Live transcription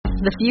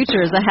The future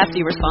is a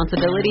hefty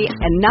responsibility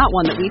and not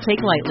one that we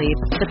take lightly.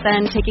 But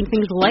then taking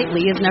things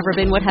lightly has never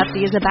been what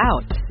Hefty is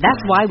about. That's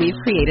why we've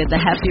created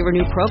the Hefty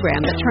Renew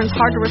program that turns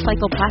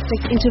hard-to-recycle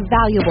plastics into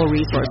valuable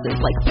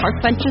resources like park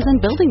benches and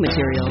building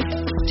materials.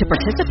 To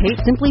participate,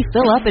 simply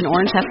fill up an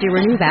orange Hefty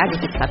Renew bag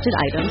with accepted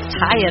items,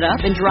 tie it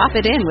up, and drop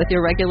it in with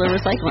your regular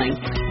recycling.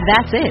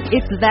 That's it.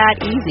 It's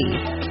that easy.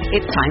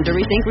 It's time to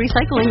rethink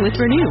recycling with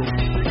Renew.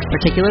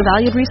 Particular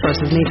valued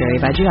resources may vary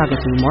by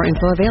geography. More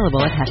info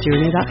available at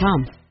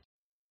heftyrenew.com.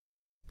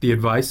 The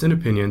advice and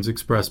opinions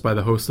expressed by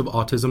the host of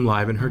Autism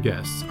Live and her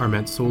guests are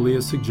meant solely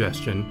as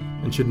suggestion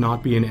and should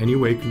not be in any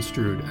way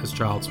construed as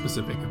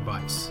child-specific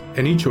advice.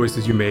 Any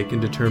choices you make in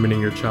determining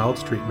your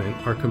child's treatment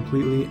are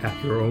completely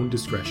at your own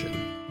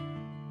discretion.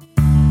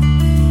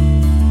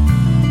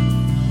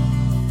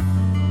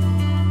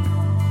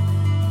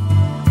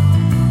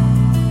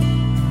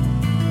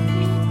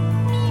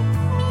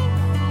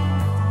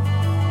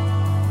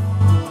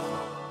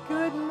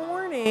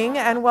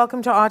 And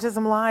welcome to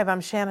Autism Live.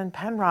 I'm Shannon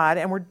Penrod,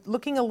 and we're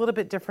looking a little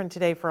bit different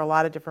today for a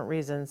lot of different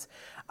reasons.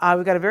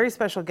 We've got a very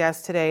special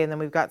guest today, and then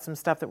we've got some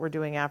stuff that we're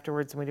doing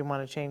afterwards, and we didn't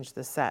want to change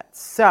the set.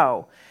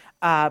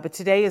 But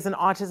today is an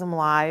Autism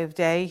Live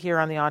day here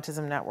on the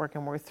Autism Network,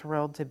 and we're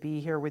thrilled to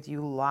be here with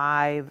you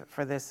live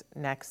for this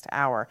next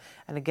hour.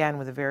 And again,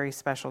 with a very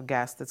special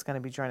guest that's going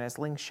to be joining us,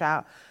 Ling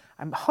Xiao.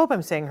 I hope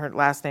I'm saying her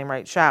last name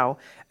right, Xiao,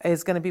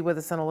 is going to be with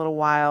us in a little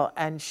while,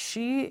 and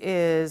she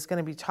is going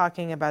to be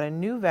talking about a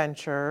new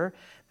venture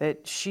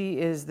that she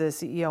is the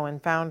CEO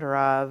and founder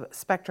of,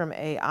 Spectrum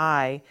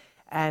AI,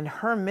 and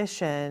her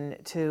mission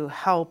to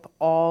help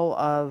all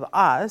of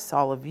us,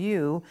 all of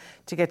you,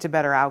 to get to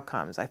better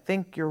outcomes. I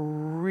think you're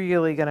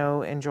really going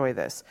to enjoy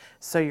this,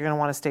 so you're going to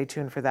want to stay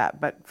tuned for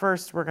that. But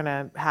first, we're going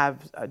to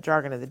have a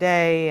jargon of the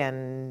day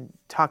and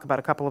talk about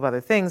a couple of other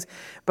things.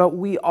 But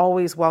we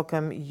always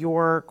welcome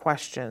your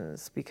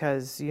questions,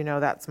 because you know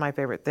that's my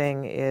favorite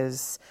thing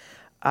is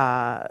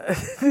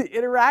the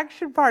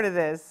interaction part of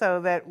this,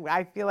 so that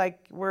I feel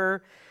like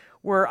we're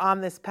on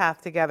this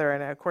path together.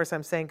 And of course,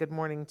 I'm saying good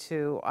morning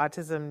to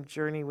Autism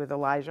Journey with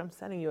Elijah. I'm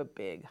sending you a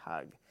big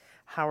hug.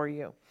 How are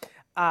you?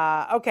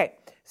 Okay,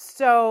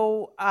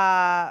 so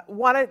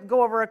want to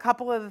go over a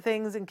couple of the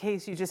things in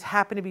case you just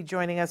happen to be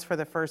joining us for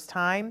the first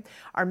time.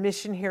 Our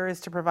mission here is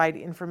to provide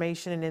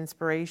information and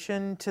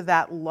inspiration to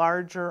that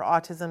larger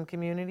autism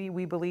community.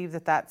 We believe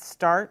that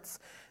starts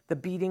the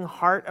beating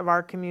heart of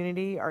our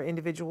community are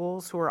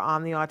individuals who are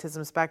on the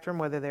autism spectrum,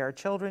 whether they are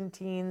children,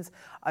 teens,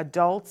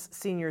 adults,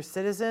 senior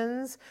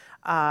citizens.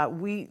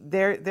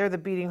 They're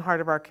the beating heart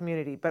of our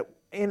community. But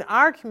in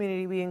our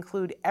community, we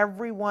include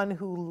everyone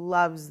who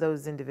loves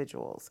those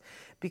individuals,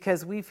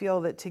 because we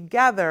feel that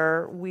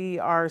together we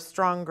are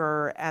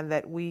stronger and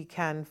that we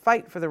can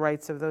fight for the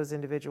rights of those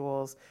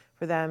individuals,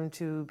 for them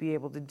to be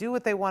able to do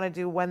what they want to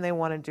do, when they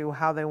want to do,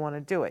 how they want to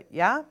do it.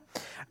 Yeah?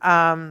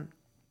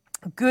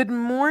 Good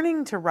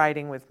morning to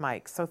Writing with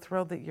Mike. So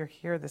thrilled that you're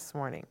here this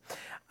morning.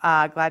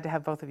 Glad to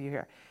have both of you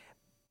here.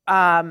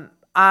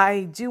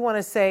 I do want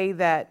to say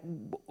that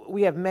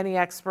we have many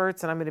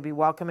experts, and I'm going to be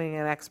welcoming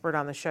an expert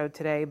on the show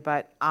today,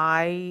 but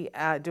I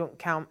do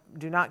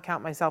not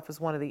count myself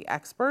as one of the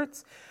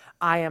experts.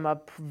 I am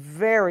a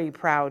very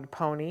proud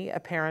pony, a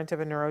parent of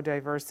a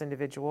neurodiverse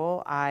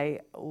individual. I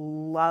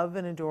love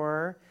and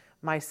adore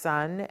my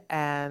son,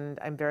 and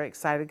I'm very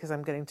excited because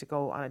I'm getting to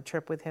go on a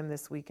trip with him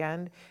this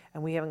weekend,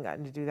 and we haven't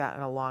gotten to do that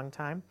in a long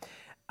time.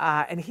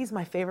 And he's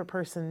my favorite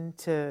person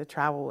to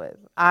travel with.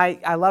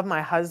 I love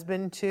my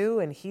husband too,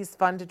 and he's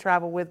fun to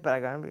travel with, but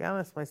I gotta be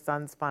honest, my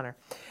son's funner.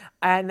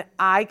 And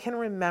I can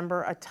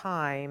remember a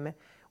time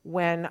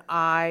when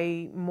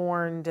I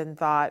mourned and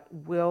thought,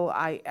 will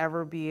I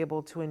ever be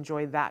able to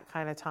enjoy that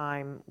kind of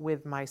time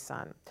with my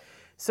son?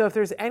 So if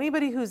there's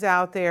anybody who's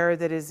out there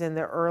that is in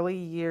the early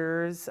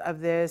years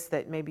of this,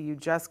 that maybe you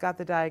just got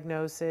the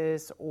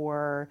diagnosis,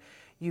 or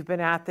you've been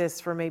at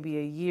this for maybe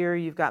a year,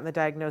 you've gotten the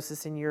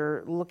diagnosis, and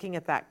you're looking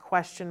at that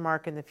question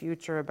mark in the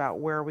future about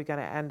where are we going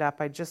to end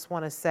up, I just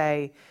want to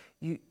say,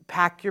 you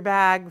pack your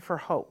bag for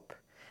hope,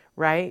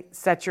 right?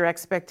 Set your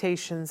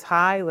expectations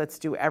high. Let's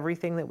do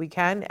everything that we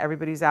can.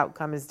 Everybody's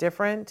outcome is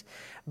different,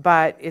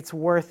 but it's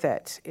worth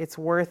it. It's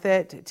worth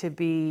it to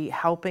be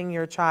helping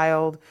your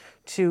child,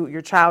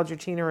 your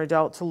teen or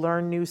adult, to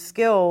learn new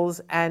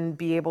skills and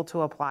be able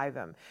to apply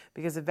them,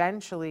 because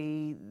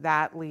eventually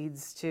that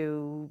leads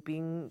to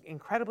being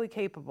incredibly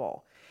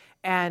capable.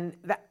 And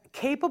that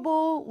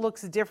capable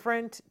looks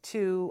different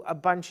to a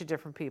bunch of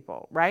different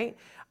people, right?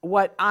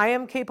 What I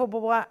am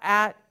capable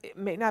at, it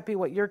may not be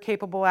what you're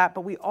capable at,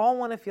 but we all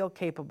want to feel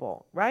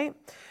capable, right?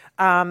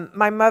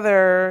 My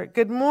mother,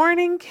 good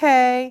morning,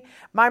 Kay.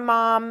 My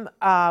mom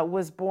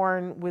was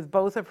born with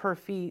both of her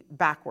feet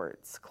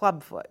backwards,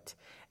 clubfoot,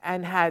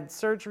 and had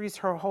surgeries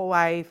her whole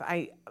life.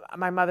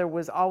 My mother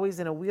was always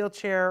in a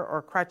wheelchair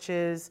or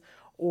crutches,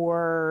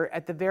 or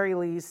at the very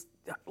least,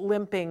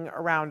 limping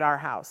around our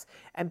house.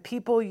 And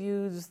people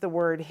use the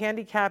word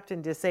handicapped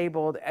and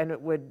disabled, and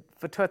it would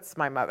fatoots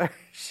my mother.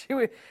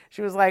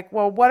 She was like,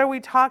 well, what are we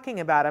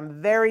talking about?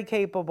 I'm very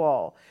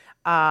capable.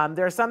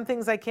 There are some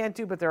things I can't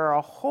do, but there are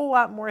a whole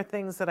lot more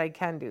things that I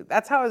can do.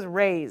 That's how I was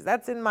raised.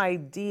 That's in my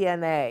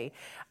DNA.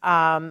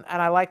 And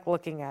I like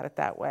looking at it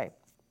that way.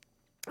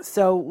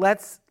 So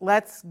let's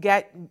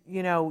get,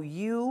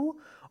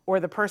 you or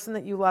the person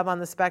that you love on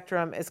the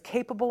spectrum is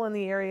capable in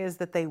the areas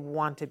that they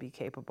want to be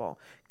capable,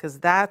 because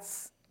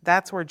that's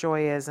where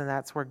joy is, and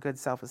that's where good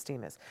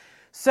self-esteem is.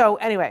 So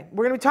anyway,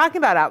 we're going to be talking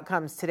about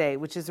outcomes today,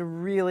 which is a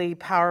really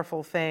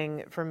powerful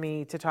thing for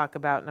me to talk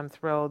about, and I'm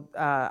thrilled.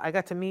 I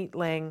got to meet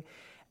Ling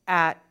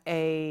at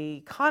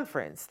a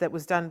conference that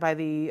was done by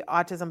the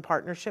Autism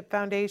Partnership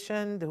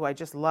Foundation, who I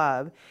just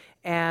love,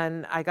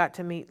 and I got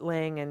to meet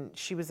Ling, and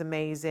she was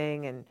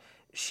amazing, and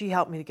she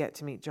helped me to get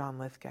to meet John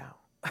Lithgow.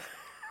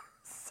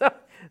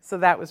 So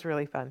that was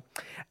really fun.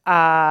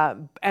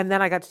 And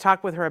then I got to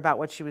talk with her about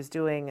what she was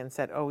doing and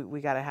said, oh, we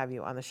got to have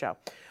you on the show.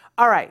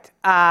 All right.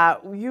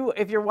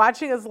 If you're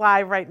watching us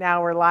live right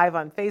now, we're live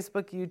on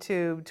Facebook,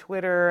 YouTube,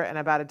 Twitter, and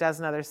about a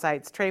dozen other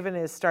sites. Traven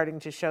is starting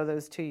to show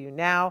those to you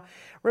now.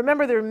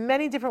 Remember, there are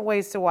many different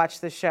ways to watch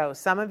the show.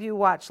 Some of you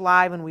watch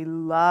live, and we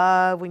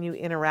love when you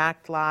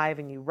interact live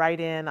and you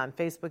write in on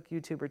Facebook,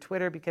 YouTube, or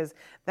Twitter, because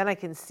then I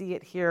can see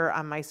it here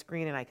on my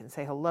screen and I can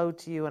say hello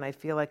to you, and I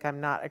feel like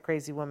I'm not a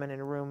crazy woman in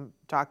a room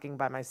talking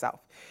by myself.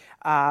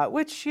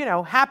 Which,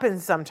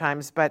 happens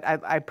sometimes, but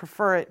I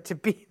prefer it to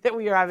be that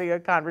we are having a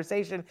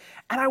conversation,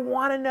 and I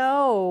want to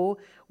know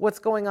what's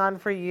going on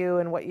for you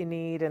and what you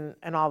need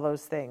and all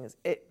those things.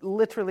 It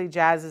literally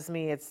jazzes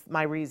me. It's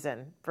my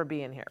reason for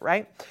being here,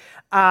 right?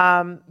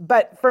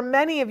 But for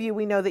many of you,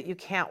 we know that you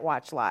can't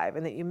watch live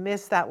and that you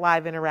miss that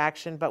live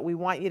interaction, but we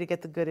want you to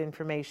get the good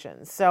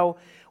information. So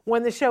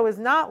when the show is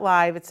not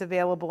live, it's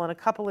available in a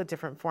couple of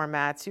different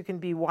formats. You can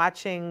be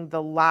watching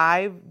the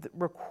live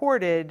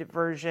recorded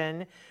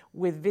version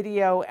with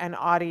video and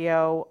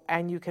audio,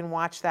 and you can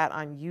watch that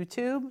on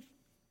YouTube.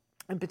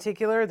 In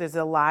particular, there's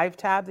a live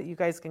tab that you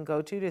guys can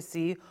go to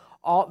see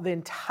the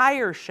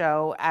entire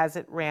show as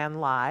it ran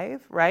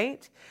live,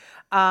 right?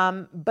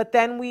 But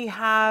then we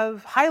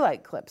have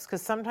highlight clips,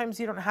 because sometimes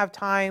you don't have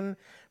time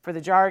for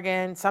the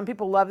jargon. Some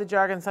people love the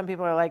jargon. Some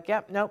people are like,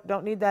 yep, nope,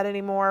 don't need that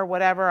anymore,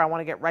 whatever. I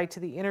want to get right to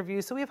the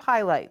interview. So we have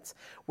highlights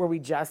where we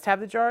just have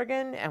the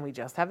jargon and we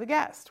just have the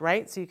guest,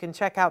 right? So you can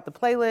check out the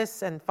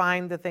playlists and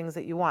find the things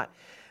that you want.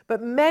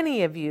 But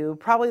many of you,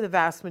 probably the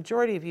vast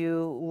majority of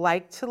you,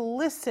 like to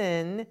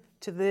listen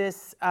to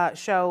this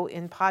show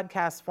in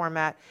podcast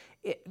format,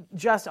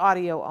 just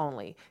audio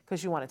only,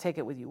 because you want to take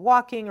it with you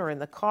walking or in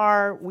the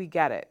car. We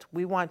get it.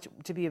 We want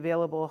to be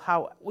available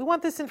we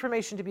want this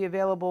information to be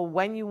available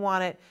when you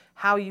want it,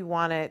 how you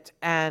want it,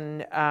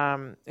 and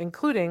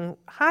including,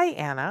 hi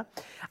Anna,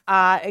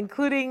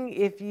 including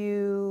if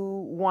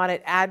you want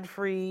it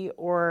ad-free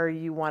or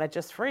you want it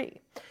just free.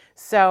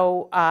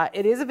 So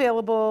it is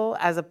available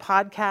as a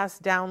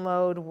podcast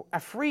download,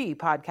 a free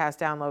podcast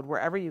download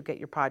wherever you get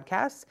your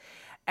podcasts,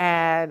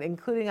 and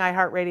including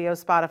iHeartRadio,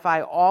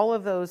 Spotify, all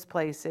of those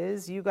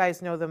places. You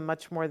guys know them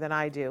much more than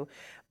I do.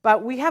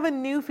 But we have a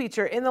new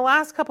feature. In the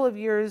last couple of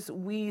years,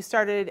 we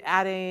started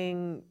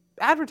adding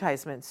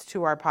advertisements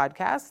to our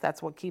podcast.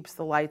 That's what keeps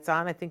the lights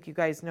on. I think you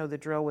guys know the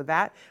drill with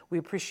that. We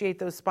appreciate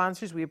those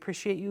sponsors. We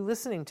appreciate you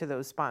listening to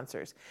those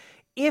sponsors.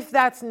 If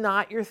that's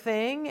not your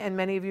thing, and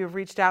many of you have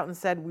reached out and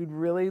said, we'd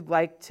really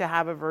like to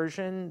have a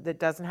version that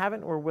doesn't have it,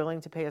 and we're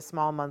willing to pay a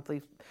small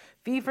monthly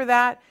fee for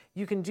that,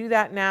 you can do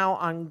that now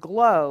on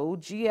glow,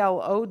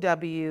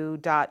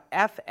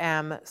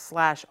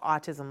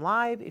 glow.fm/autism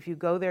live. If you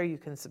go there, you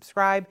can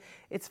subscribe.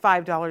 It's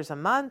 $5 a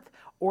month.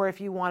 Or if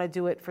you want to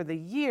do it for the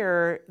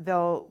year,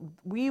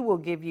 we will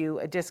give you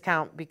a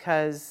discount,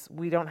 because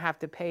we don't have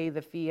to pay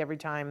the fee every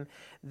time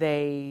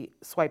they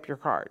swipe your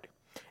card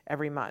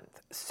every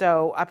month.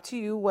 So up to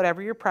you,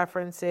 whatever your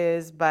preference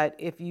is, but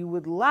if you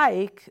would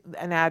like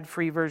an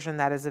ad-free version,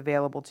 that is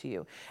available to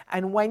you.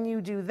 And when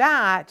you do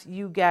that,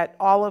 you get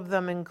all of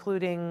them,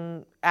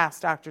 including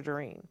Ask Dr.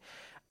 Doreen.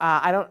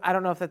 I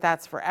don't know if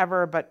that's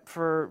forever, but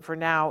for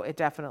now, it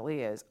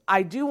definitely is.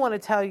 I do want to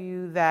tell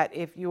you that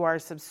if you are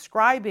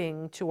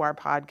subscribing to our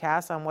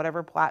podcast on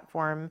whatever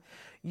platform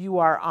you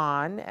are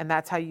on, and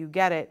that's how you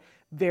get it,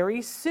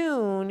 very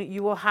soon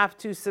you will have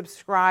to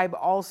subscribe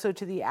also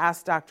to the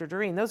Ask Dr.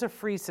 Doreen. Those are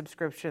free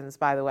subscriptions,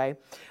 by the way.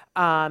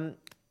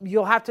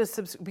 You'll have to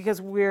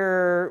because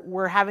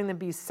we're having them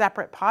be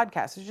separate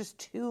podcasts. There's just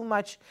too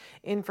much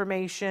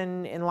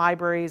information in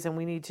libraries, and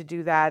we need to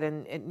do that,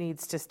 and it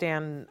needs to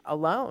stand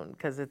alone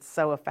because it's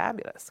so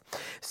fabulous.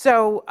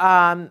 So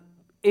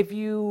if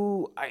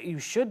you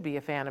should be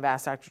a fan of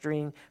Ask Dr.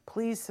 Doreen,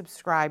 please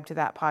subscribe to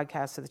that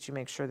podcast so that you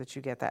make sure that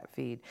you get that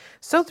feed.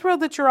 So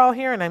thrilled that you're all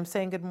here, and I'm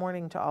saying good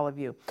morning to all of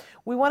you.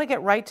 We want to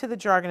get right to the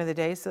jargon of the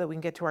day so that we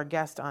can get to our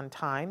guest on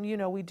time. You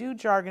know, we do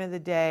jargon of the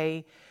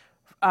day.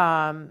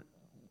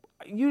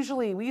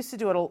 Usually, we used to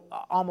do it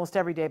almost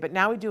every day, but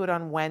now we do it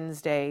on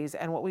Wednesdays.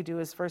 And what we do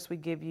is first we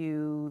give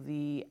you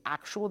the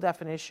actual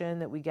definition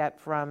that we get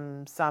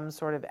from some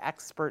sort of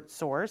expert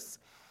source.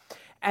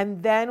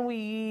 And then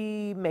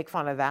we make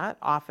fun of that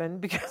often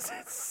because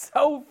it's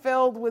so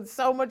filled with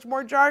so much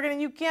more jargon, and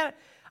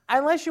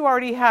unless you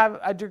already have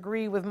a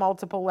degree with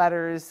multiple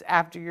letters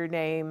after your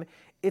name,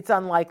 it's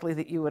unlikely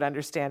that you would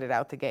understand it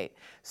out the gate.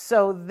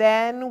 So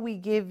then we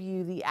give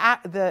you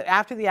after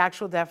the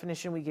actual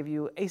definition, we give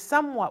you a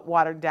somewhat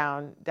watered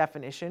down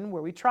definition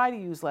where we try to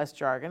use less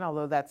jargon,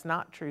 although that's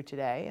not true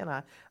today, and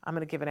I'm going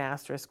to give an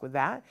asterisk with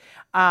that.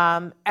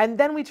 And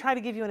then we try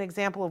to give you an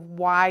example of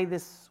why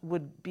this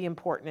would be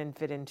important and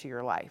fit into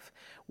your life.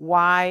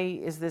 Why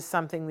is this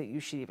something that you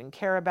should even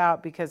care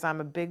about? Because I'm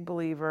a big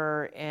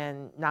believer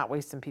in not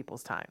wasting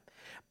people's time.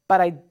 But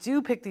I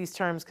do pick these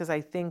terms because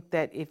I think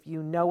that if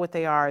you know what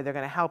they are, they're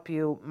going to help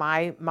you.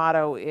 My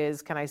motto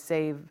is, can I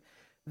save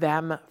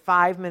them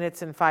 5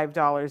 minutes and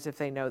 $5 if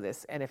they know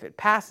this? And if it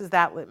passes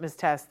that litmus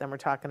test, then we're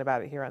talking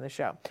about it here on the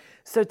show.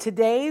 So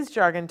today's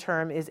jargon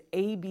term is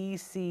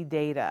ABC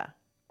data,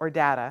 or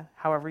data,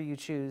 however you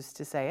choose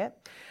to say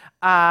it.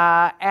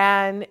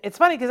 And it's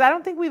funny because I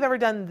don't think we've ever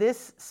done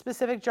this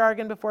specific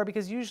jargon before,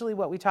 because usually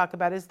what we talk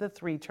about is the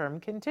 3-term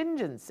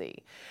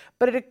contingency.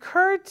 But it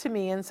occurred to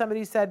me, and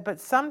somebody said, but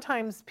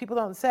sometimes people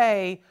don't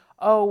say,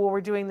 oh, well, we're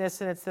doing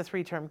this and it's the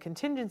 3-term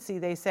contingency.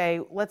 They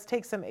say, let's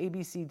take some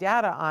ABC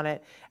data on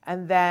it.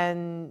 And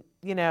then,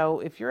 you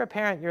know, if you're a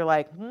parent, you're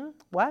like,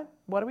 what?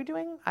 What are we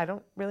doing? I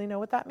don't really know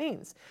what that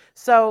means.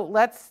 So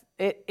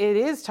it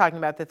is talking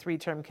about the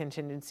 3-term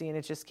contingency, and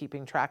it's just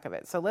keeping track of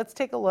it. So let's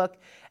take a look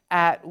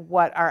at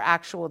what our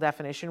actual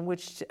definition,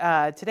 which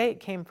today it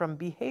came from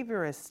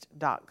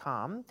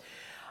behaviorist.com.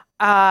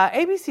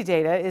 ABC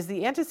data is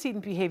the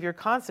antecedent behavior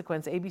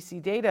consequence.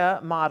 ABC data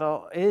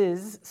model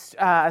is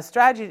a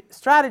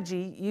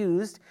strategy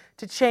used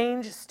to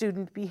change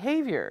student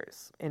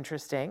behaviors.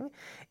 Interesting.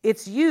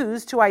 It's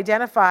used to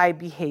identify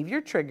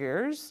behavior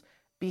triggers,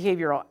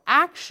 behavioral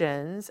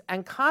actions,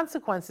 and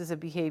consequences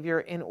of behavior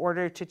in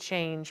order to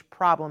change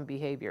problem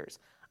behaviors.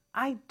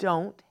 I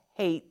don't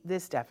hate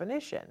this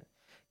definition.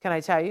 Can I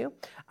tell you?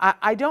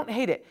 I don't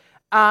hate it.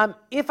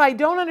 If I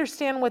don't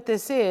understand what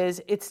this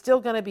is, it's still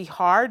going to be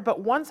hard.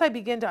 But once I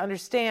begin to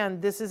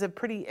understand, this is a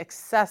pretty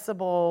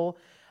accessible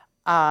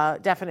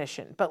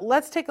definition. But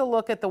let's take a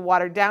look at the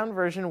watered down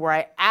version where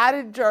I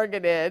added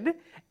jargon in.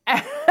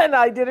 And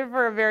I did it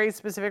for a very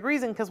specific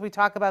reason, because we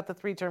talk about the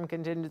 3-term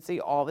contingency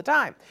all the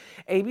time.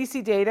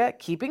 ABC data,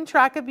 keeping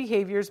track of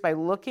behaviors by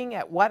looking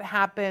at what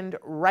happened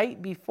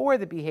right before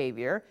the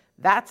behavior.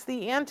 That's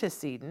the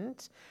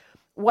antecedent.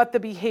 What the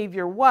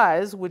behavior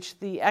was, which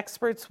the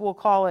experts will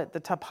call it the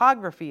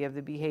topography of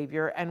the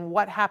behavior, and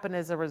what happened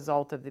as a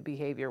result of the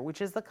behavior, which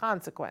is the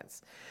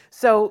consequence.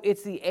 So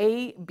it's the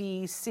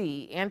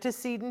ABC,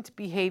 antecedent,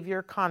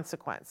 behavior,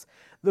 consequence.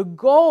 The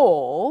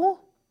goal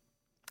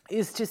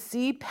is to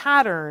see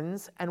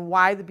patterns and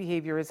why the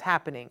behavior is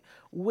happening,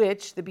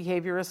 which the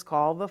behaviorists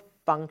call the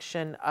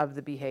function of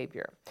the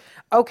behavior.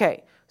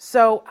 Okay,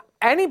 so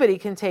anybody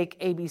can take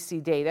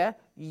ABC data.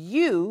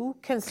 You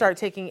can start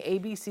taking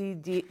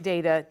ABC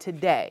data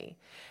today.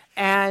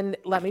 And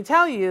let me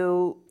tell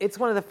you, it's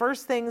one of the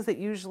first things that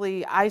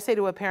usually I say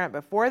to a parent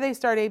before they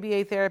start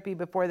ABA therapy,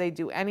 before they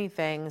do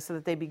anything, so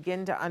that they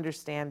begin to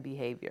understand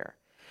behavior.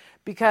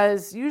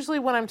 Because usually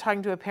when I'm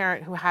talking to a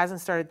parent who hasn't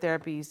started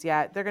therapies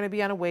yet, they're going to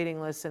be on a waiting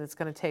list and it's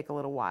going to take a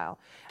little while.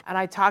 And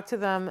I talk to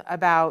them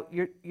about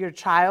your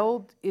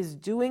child is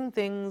doing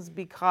things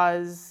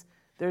because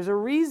there's a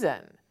reason.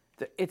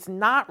 It's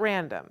not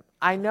random.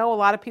 I know a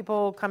lot of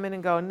people come in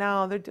and go,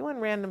 no, they're doing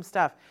random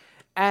stuff.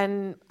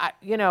 And,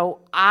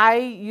 I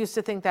used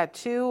to think that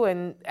too.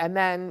 And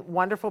then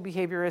wonderful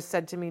behaviorists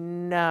said to me,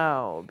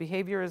 no,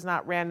 behavior is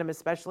not random,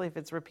 especially if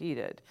it's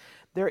repeated.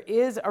 There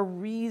is a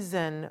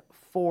reason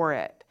for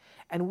it.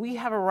 And we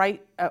have a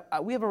right,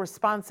 we have a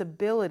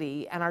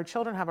responsibility, and our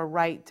children have a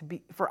right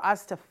for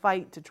us to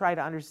fight to try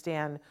to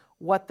understand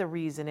what the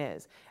reason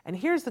is. And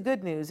here's the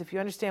good news. If you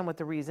understand what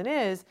the reason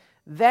is,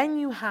 then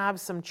you have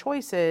some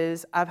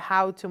choices of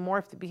how to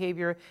morph the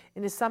behavior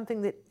into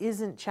something that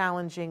isn't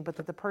challenging, but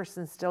that the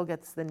person still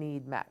gets the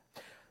need met.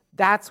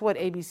 That's what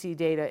ABC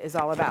data is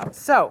all about.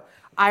 So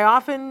I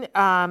often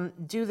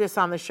do this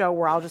on the show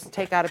where I'll just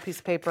take out a piece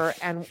of paper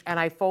and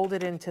I fold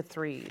it into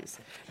 3s.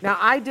 Now,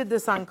 I did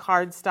this on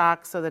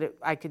cardstock so that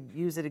I could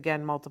use it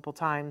again multiple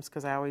times,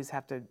 because I always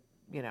have to,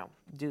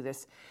 do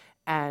this.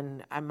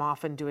 And I'm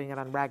often doing it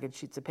on ragged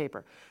sheets of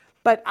paper.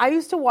 But I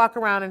used to walk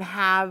around and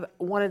have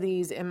one of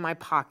these in my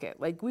pocket.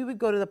 Like, we would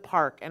go to the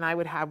park and I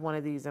would have one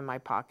of these in my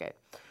pocket.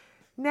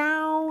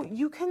 Now,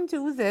 you can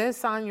do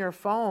this on your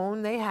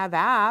phone. They have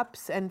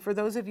apps. And for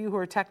those of you who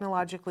are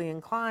technologically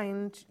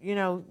inclined,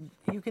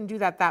 you can do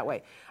that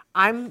way.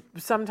 I'm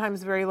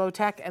sometimes very low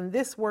tech, and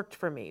this worked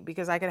for me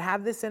because I could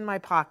have this in my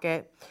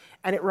pocket,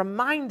 and it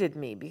reminded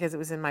me, because it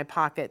was in my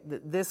pocket,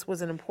 that this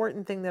was an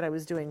important thing that I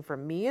was doing for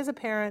me as a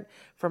parent,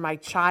 for my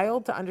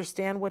child to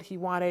understand what he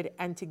wanted,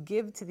 and to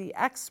give to the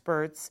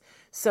experts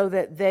so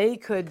that they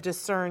could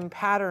discern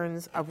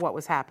patterns of what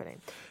was happening.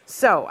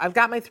 So I've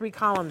got my 3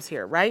 columns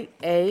here, right?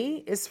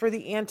 A is for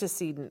the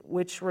antecedent,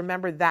 which,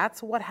 remember,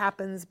 that's what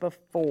happens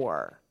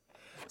before.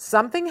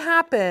 Something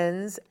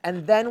happens,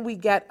 and then we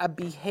get a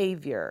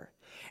behavior.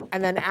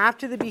 And then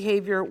after the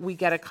behavior, we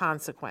get a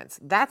consequence.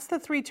 That's the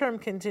 3-term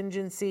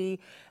contingency.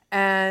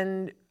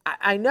 And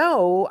I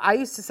know I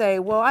used to say,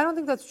 well, I don't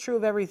think that's true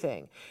of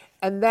everything.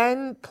 And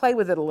then play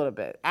with it a little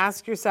bit.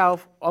 Ask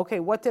yourself, okay,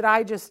 what did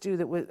I just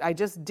do? I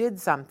just did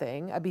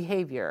something, a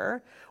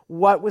behavior.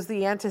 What was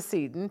the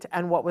antecedent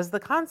and what was the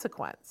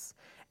consequence?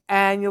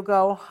 And you'll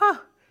go,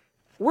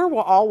 we're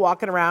all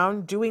walking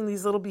around doing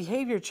these little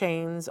behavior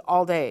chains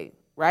all day,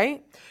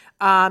 right?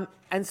 And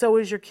so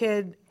is your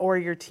kid or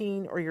your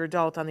teen or your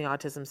adult on the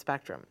autism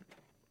spectrum.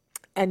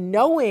 And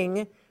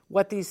knowing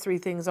what these 3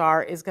 things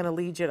are is going to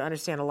lead you to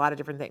understand a lot of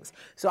different things.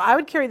 So I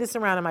would carry this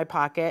around in my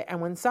pocket,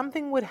 and when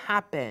something would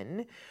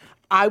happen,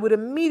 I would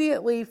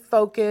immediately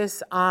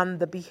focus on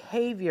the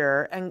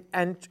behavior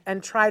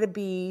and try to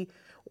be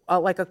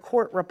like a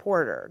court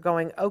reporter,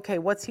 going, okay,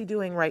 what's he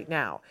doing right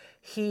now?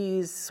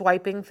 He's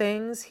swiping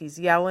things, he's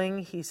yelling,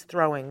 he's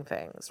throwing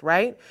things,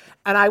 right?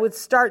 And I would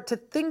start to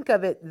think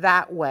of it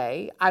that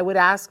way. I would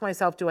ask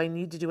myself, do I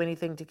need to do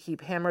anything to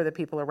keep him or the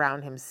people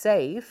around him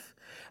safe?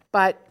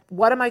 But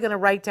what am I going to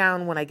write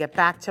down when I get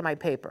back to my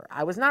paper?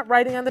 I was not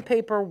writing on the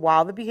paper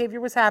while the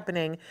behavior was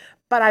happening,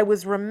 but I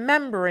was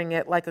remembering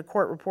it like a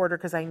court reporter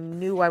because I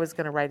knew I was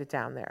going to write it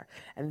down there.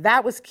 And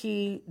that was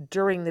key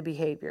during the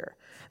behavior.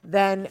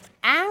 Then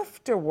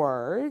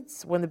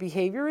afterwards, when the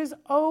behavior is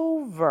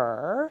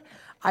over,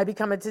 I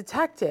become a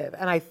detective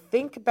and I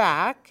think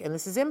back, and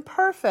this is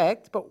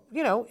imperfect, but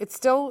it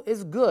still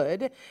is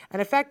good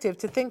and effective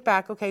to think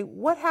back, okay,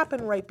 what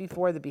happened right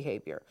before the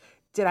behavior?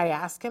 Did I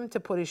ask him to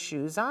put his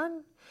shoes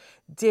on?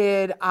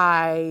 Did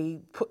I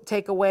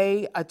take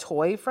away a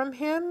toy from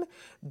him?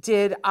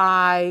 Did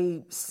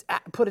I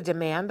put a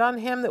demand on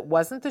him that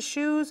wasn't the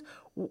shoes?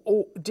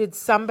 Did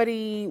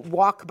somebody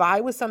walk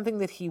by with something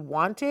that he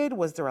wanted?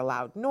 Was there a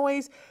loud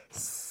noise?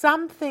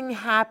 Something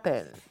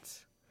happened.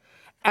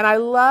 And I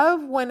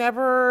love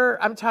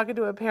whenever I'm talking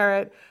to a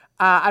parent,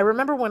 I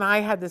remember when I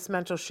had this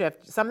mental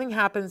shift, something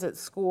happens at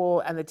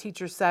school and the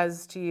teacher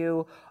says to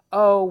you,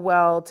 oh,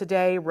 well,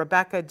 today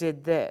Rebecca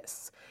did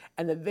this.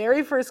 And the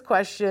very first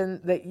question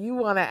that you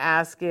want to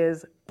ask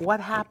is, what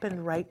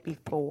happened right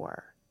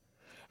before?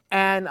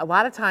 And a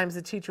lot of times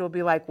the teacher will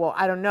be like, well,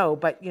 I don't know,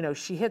 but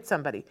she hit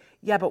somebody.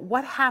 Yeah, but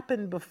what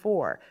happened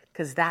before?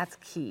 Because that's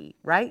key,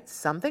 right?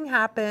 Something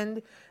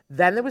happened,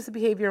 then there was the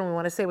behavior, and we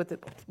want to say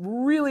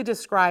really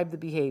describe the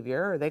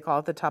behavior, or they call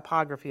it the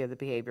topography of the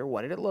behavior.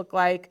 What did it look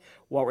like?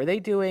 What were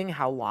they doing?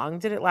 How long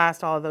did it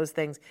last? All of those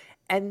things.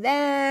 And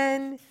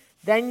then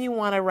you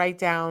want to write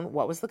down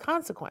what was the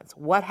consequence?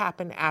 What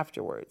happened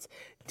afterwards?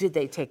 Did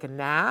they take a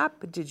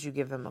nap? Did you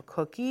give them a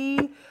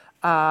cookie?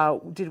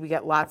 Did we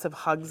get lots of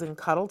hugs and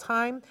cuddle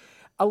time?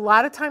 A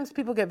lot of times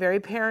people get very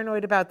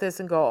paranoid about this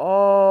and go,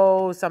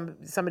 oh,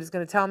 somebody's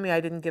going to tell me I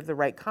didn't give the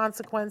right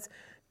consequence.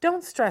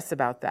 Don't stress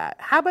about that.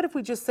 How about if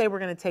we just say we're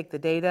going to take the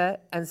data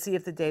and see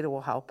if the data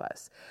will help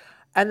us?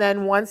 And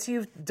then once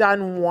you've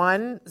done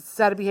one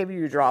set of behavior,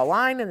 you draw a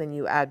line and then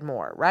you add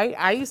more, right?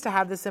 I used to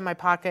have this in my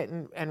pocket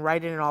and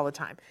write in it all the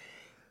time.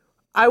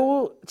 I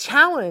will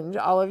challenge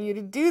all of you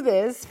to do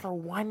this for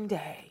one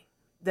day.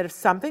 That if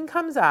something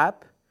comes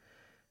up,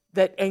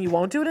 and you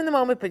won't do it in the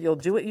moment, but you'll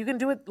do it. You can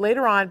do it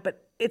later on,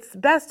 but it's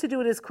best to do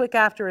it as quick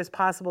after as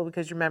possible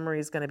because your memory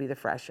is going to be the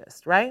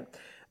freshest, right?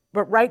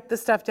 But write the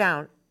stuff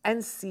down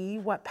and see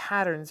what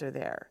patterns are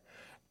there.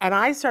 And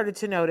I started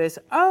to notice,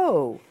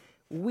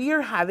 we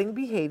are having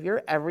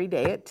behavior every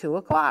day at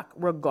 2:00,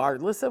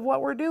 regardless of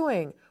what we're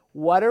doing.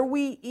 What are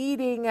we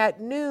eating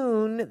at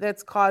noon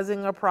that's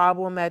causing a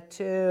problem at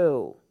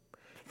 2?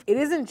 It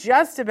isn't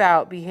just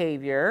about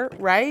behavior,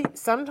 right?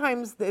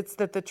 Sometimes it's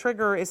that the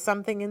trigger is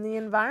something in the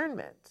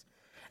environment.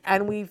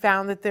 And we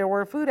found that there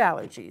were food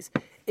allergies.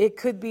 It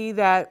could be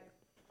that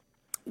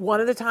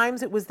one of the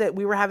times it was that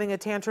we were having a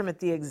tantrum at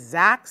the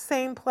exact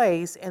same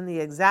place in the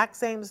exact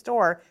same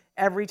store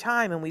every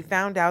time, and we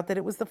found out that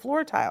it was the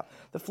floor tile.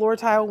 The floor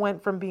tile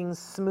went from being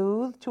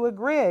smooth to a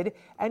grid,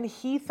 and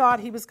he thought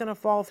he was going to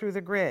fall through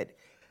the grid.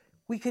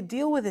 We could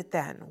deal with it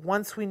then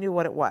once we knew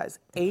what it was.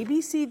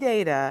 ABC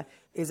data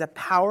is a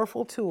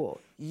powerful tool.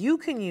 You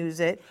can use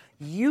it,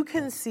 you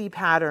can see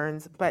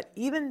patterns, but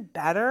even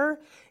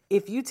better,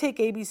 if you take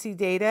ABC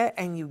data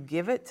and you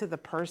give it to the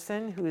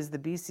person who is the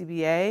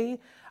BCBA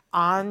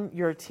on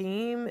your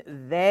team,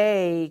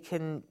 they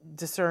can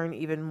discern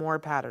even more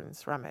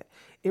patterns from it.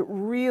 It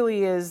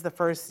really is the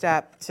first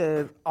step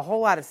to a whole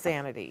lot of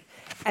sanity.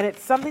 And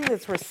it's something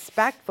that's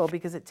respectful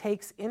because it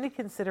takes into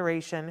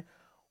consideration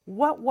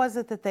what was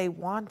it that they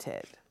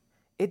wanted.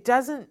 It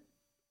doesn't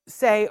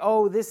say,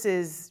 this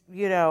is,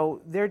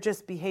 they're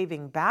just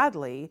behaving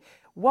badly.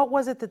 What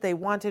was it that they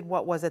wanted?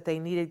 What was it they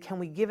needed? Can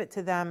we give it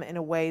to them in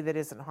a way that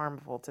isn't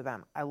harmful to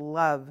them? I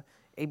love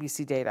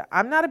ABC data.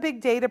 I'm not a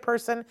big data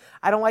person.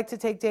 I don't like to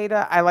take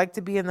data. I like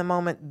to be in the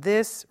moment.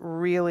 This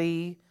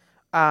really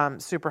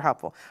super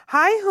helpful.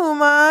 Hi,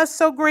 Huma.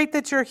 So great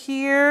that you're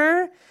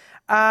here.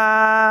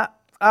 Mike,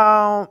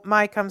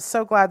 I'm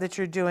so glad that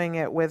you're doing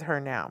it with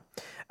her now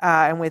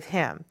and with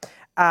him.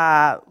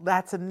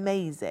 That's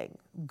amazing.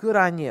 Good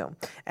on you.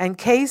 And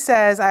Kay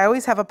says, I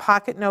always have a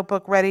pocket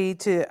notebook ready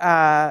to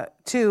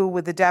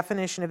with the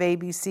definition of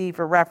ABC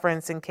for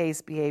reference in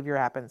case behavior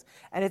happens.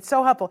 And it's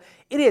so helpful.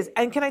 It is.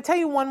 And can I tell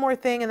you one more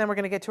thing, and then we're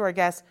going to get to our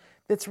guest,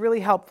 that's really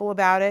helpful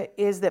about it,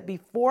 is that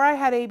before I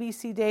had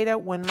ABC data,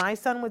 when my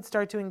son would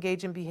start to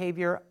engage in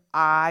behavior,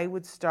 I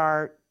would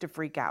start to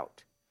freak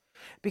out.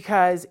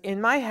 Because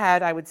in my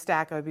head, I would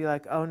be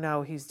like, oh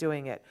no, he's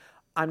doing it.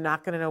 I'm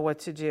not going to know what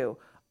to do.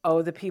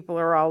 Oh, the people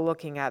are all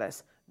looking at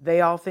us.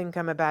 They all think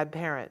I'm a bad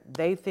parent.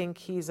 They think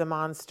he's a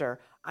monster.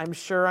 I'm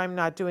sure I'm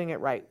not doing it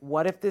right.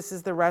 What if this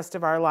is the rest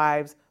of our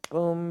lives?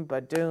 Boom,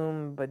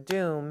 ba-doom,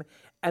 ba-doom.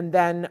 And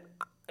then,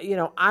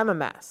 I'm a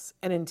mess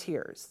and in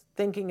tears,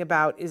 thinking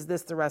about, is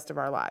this the rest of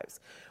our lives?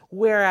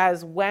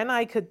 Whereas when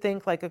I could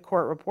think like a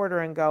court reporter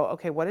and go,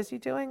 okay, what is he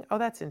doing? Oh,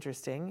 that's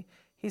interesting.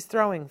 He's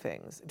throwing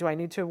things. Do I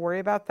need to worry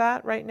about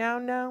that right now?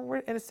 No, we're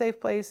in a safe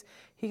place.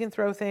 He can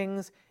throw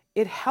things.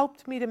 It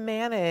helped me to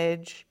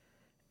manage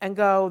and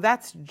go,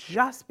 that's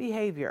just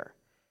behavior.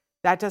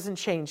 That doesn't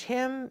change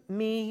him,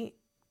 me,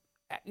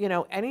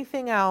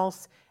 anything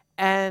else.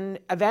 And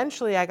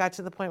eventually I got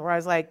to the point where I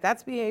was like,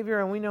 that's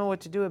behavior and we know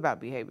what to do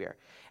about behavior.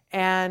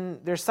 And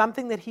there's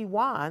something that he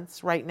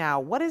wants right now.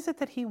 What is it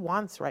that he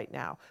wants right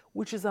now?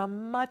 Which is a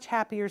much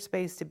happier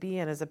space to be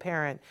in as a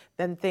parent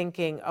than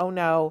thinking, oh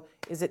no,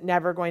 is it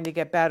never going to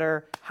get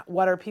better?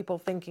 What are people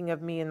thinking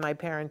of me in my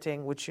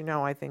parenting? Which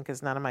I think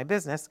is none of my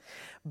business.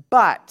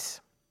 But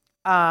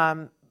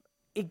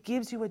it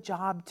gives you a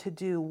job to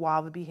do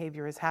while the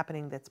behavior is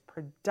happening that's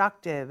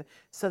productive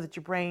so that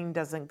your brain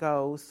doesn't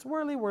go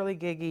swirly, whirly,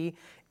 giggy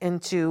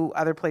into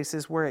other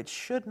places where it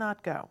should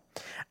not go.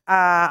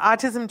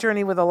 Autism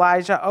journey with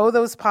Elijah. Oh,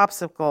 those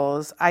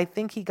popsicles. I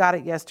think he got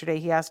it yesterday.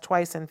 He asked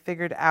twice and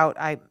figured out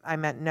I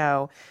meant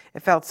no.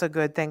 It felt so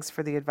good. Thanks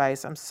for the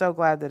advice. I'm so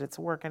glad that it's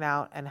working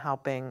out and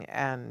helping,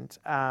 and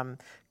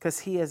because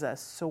he is a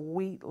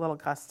sweet little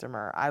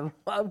customer. I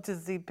love to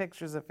see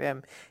pictures of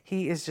him.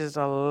 He is just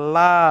a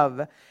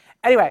love.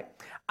 Anyway,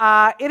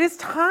 it is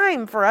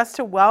time for us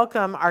to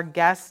welcome our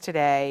guest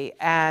today,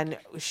 and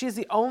she's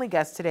the only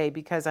guest today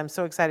because I'm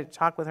so excited to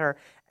talk with her,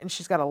 and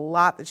she's got a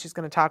lot that she's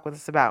going to talk with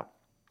us about.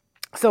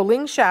 So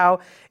Ling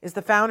Xiao is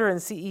the founder and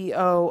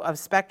CEO of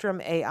Spectrum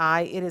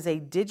AI. It is a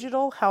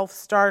digital health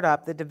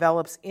startup that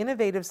develops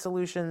innovative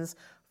solutions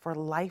for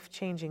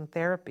life-changing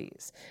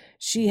therapies.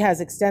 She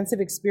has extensive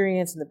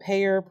experience in the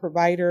payer,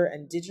 provider,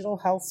 and digital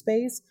health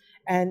space,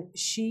 and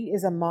she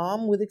is a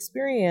mom with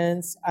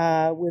experience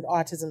with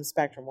autism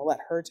spectrum. We'll let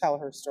her tell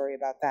her story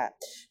about that.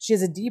 She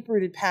has a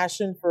deep-rooted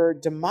passion for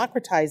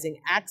democratizing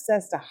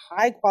access to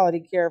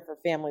high-quality care for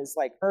families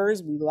like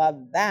hers. We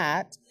love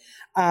that.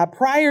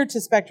 Prior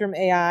to Spectrum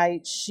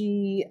AI,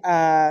 she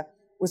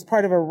was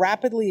part of a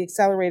rapidly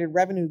accelerated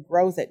revenue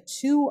growth at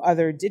 2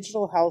 other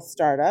digital health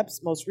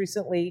startups, most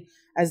recently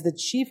as the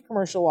Chief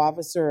Commercial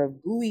Officer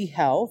of GUI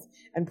Health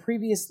and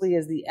previously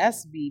as the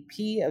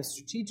SVP of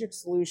Strategic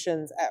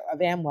Solutions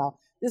of Amwell.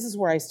 This is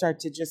where I start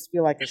to just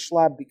feel like a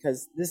schlub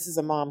because this is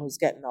a mom who's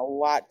getting a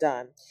lot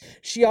done.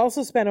 She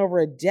also spent over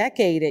a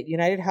decade at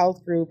United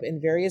Health Group in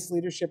various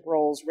leadership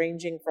roles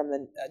ranging from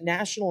the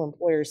national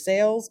employer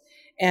sales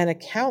and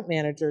account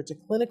manager to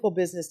clinical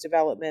business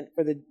development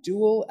for the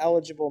dual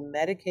eligible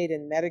Medicaid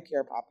and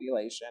Medicare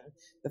population,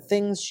 the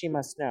things she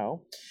must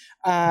know.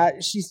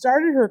 She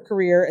started her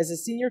career as a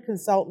senior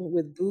consultant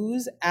with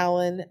Booz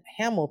Allen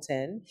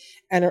Hamilton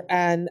and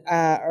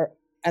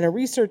a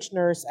research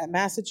nurse at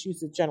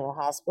Massachusetts General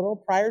Hospital.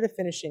 Prior to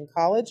finishing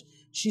college,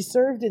 she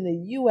served in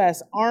the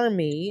U.S.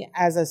 Army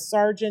as a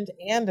sergeant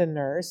and a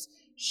nurse.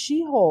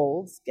 She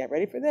holds, get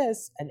ready for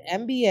this, an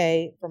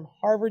MBA from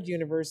Harvard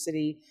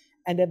University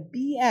and a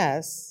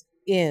BS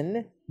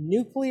in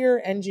nuclear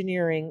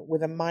engineering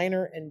with a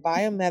minor in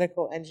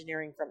biomedical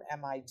engineering from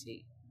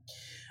MIT.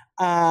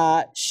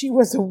 She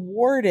was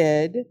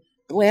awarded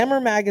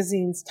Glamour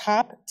magazine's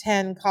top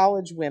 10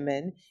 college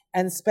women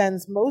and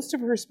spends most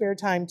of her spare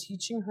time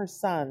teaching her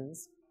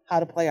sons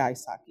how to play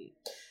ice hockey.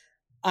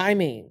 I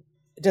mean,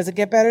 does it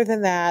get better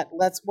than that?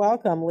 Let's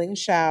welcome Ling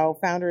Xiao,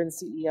 founder and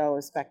CEO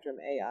of Spectrum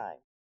AI.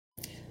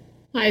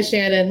 Hi,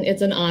 Shannon.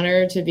 It's an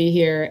honor to be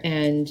here,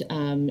 and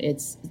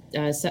it's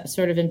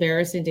sort of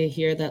embarrassing to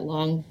hear that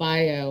long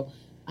bio.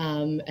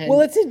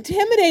 Well, it's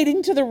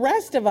intimidating to the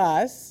rest of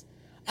us.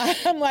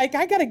 I'm like,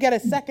 I got to get a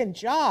second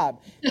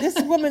job. This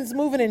woman's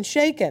moving and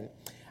shaking.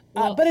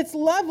 But it's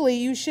lovely.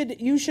 You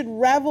should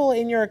revel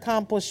in your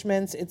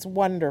accomplishments. It's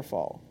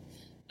wonderful.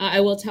 I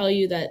will tell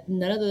you that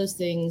none of those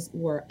things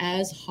were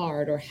as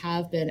hard or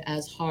have been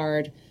as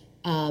hard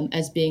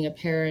as being a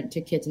parent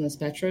to kids on the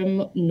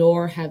spectrum,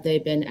 nor have they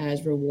been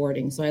as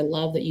rewarding. So I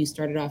love that you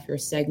started off your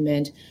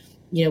segment,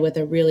 with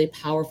a really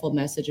powerful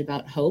message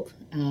about hope.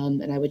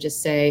 And I would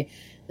just say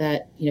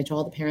that, to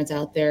all the parents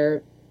out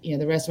there,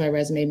 the rest of my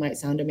resume might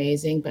sound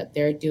amazing, but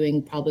they're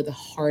doing probably the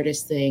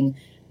hardest thing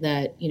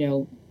that,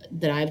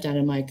 that I've done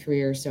in my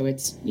career. So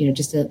it's,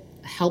 just to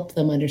help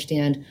them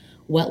understand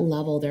what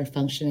level they're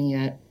functioning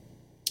at.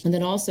 And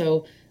then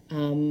also,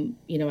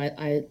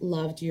 I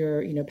loved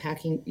your,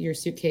 packing your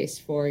suitcase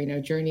for,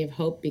 Journey of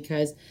Hope,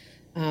 because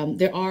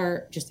there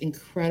are just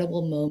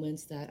incredible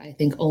moments that I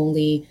think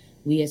only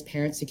we as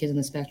parents to kids on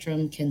the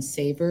spectrum can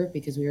savor,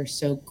 because we are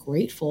so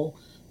grateful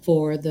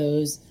for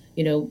those,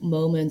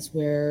 moments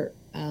where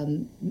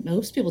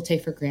most people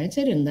take for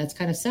granted. And that's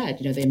kind of sad.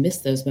 They miss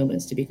those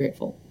moments to be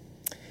grateful.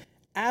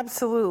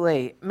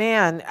 Absolutely,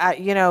 man.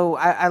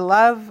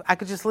 I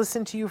could just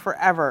listen to you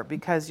forever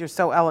because you're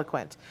so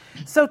eloquent.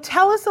 So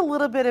tell us a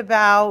little bit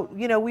about,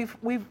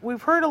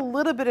 we've heard a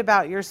little bit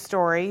about your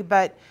story,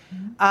 but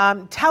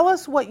tell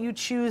us what you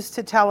choose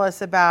to tell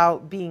us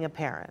about being a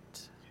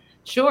parent.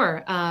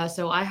 Sure.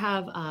 So I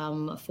have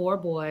 4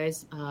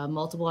 boys,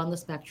 multiple on the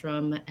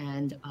spectrum,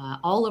 and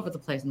all over the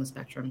place on the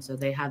spectrum. So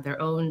they had their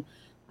own,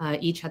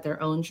 each had their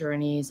own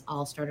journeys.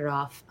 All started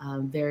off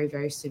very,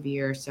 very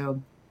severe.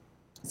 So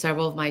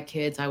several of my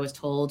kids, I was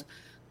told,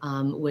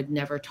 would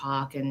never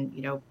talk. And,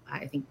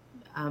 I think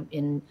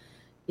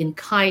in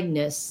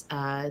kindness,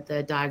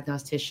 the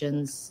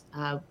diagnosticians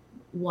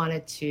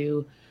wanted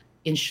to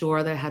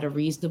ensure that I had a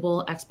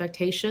reasonable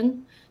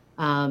expectation.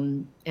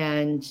 And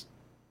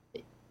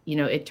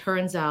it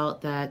turns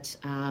out that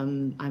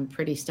I'm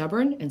pretty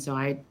stubborn. And so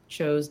I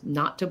chose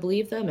not to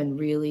believe them and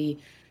really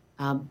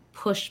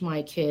push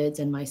my kids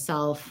and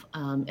myself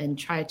and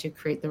try to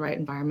create the right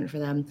environment for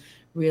them.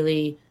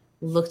 Really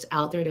looked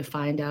out there to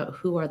find out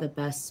who are the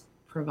best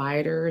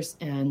providers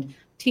and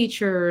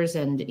teachers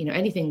and,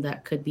 anything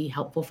that could be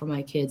helpful for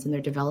my kids in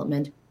their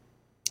development.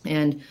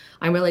 And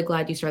I'm really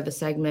glad you started the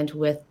segment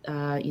with,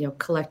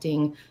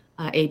 collecting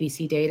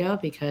ABC data,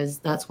 because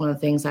that's one of the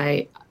things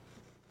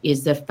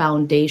is the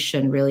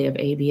foundation really of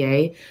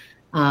ABA.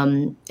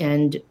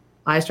 And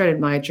I started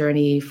my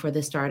journey for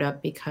this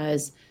startup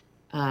because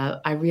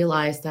I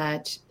realized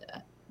that,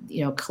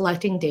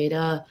 collecting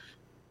data,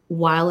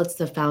 while it's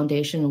the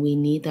foundation and we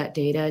need that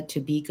data to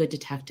be good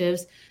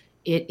detectives,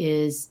 it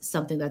is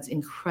something that's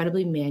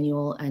incredibly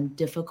manual and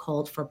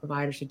difficult for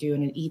providers to do,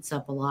 and it eats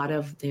up a lot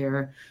of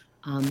their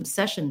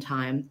session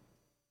time.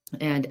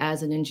 And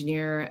as an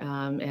engineer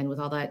and with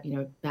all that,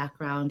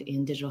 background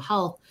in digital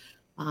health,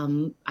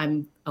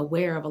 I'm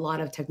aware of a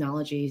lot of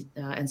technology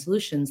and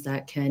solutions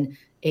that can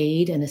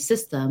aid and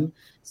assist them.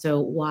 So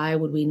why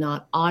would we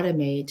not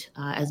automate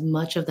as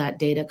much of that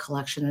data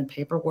collection and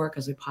paperwork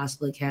as we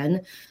possibly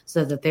can,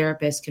 so that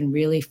therapists can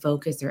really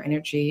focus their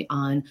energy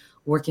on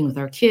working with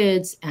our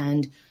kids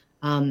and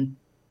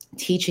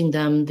teaching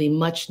them the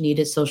much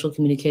needed social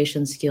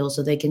communication skills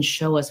so they can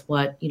show us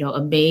what,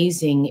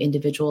 amazing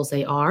individuals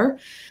they are.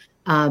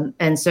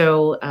 And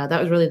so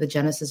that was really the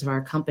genesis of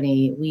our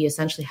company. We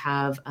essentially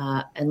have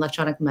an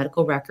electronic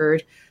medical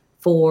record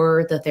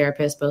for the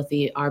therapists, both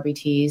the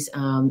RBTs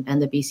and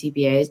the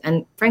BCBAs,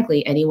 and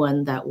frankly,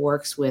 anyone that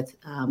works with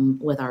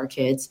our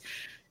kids.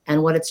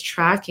 And what it's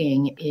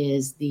tracking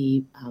is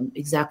the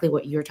exactly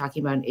what you're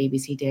talking about in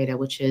ABC data,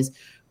 which is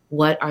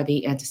what are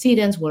the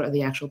antecedents, what are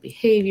the actual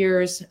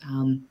behaviors,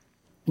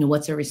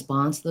 what's their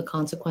response to the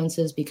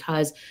consequences,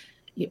 because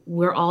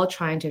we're all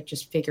trying to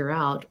just figure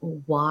out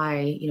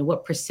why,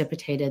 what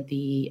precipitated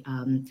the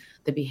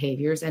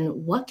behaviors,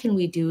 and what can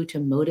we do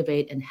to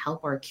motivate and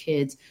help our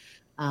kids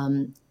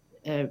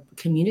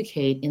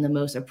communicate in the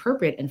most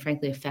appropriate and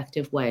frankly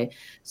effective way.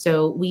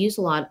 So we use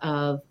a lot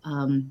of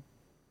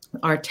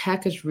our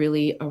tech is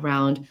really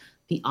around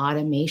the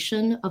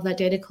automation of that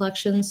data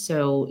collection.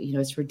 So,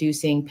 it's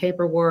reducing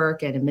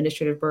paperwork and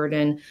administrative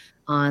burden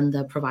on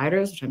the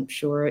providers, which I'm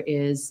sure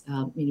is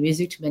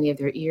music to many of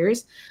their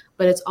ears.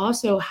 But it's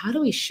also, how do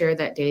we share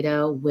that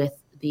data with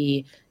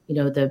the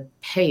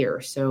payer?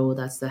 So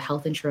that's the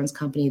health insurance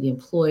company, the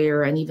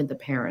employer, and even the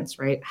parents,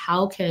 right?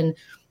 How can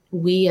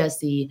we as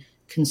the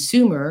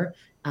consumer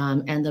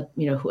and the,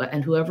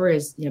 and whoever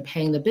is,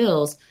 paying the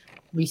bills,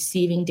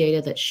 receiving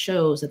data that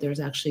shows that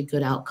there's actually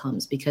good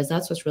outcomes, because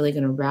that's what's really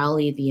going to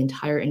rally the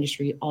entire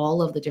industry,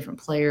 all of the different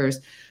players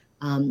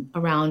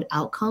around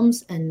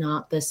outcomes, and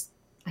not this,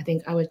 I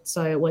think I would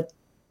say what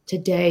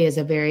today is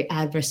a very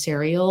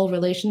adversarial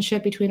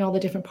relationship between all the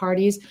different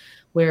parties,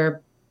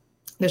 where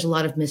there's a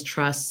lot of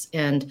mistrust.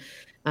 And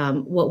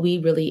what we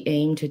really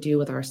aim to do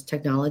with our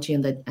technology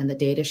and the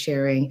data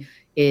sharing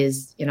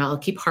is, I'll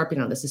keep harping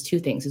on this, is 2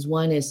 things.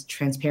 One is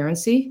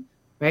transparency,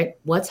 right?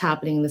 What's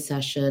happening in the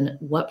session?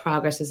 What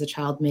progress is the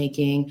child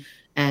making?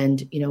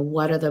 And,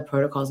 what are the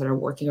protocols that are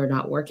working or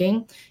not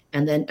working?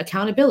 And then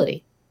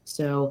accountability.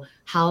 So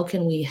how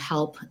can we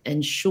help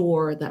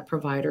ensure that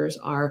providers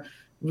are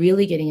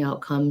really getting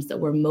outcomes, that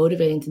we're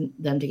motivating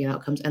them to get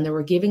outcomes, and that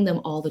we're giving them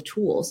all the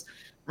tools.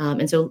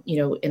 And so,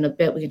 in a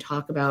bit, we can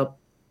talk about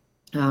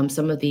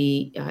some of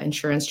the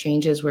insurance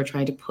changes we're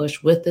trying to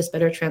push with this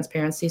better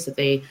transparency, so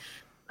they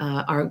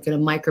are going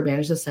to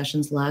micromanage the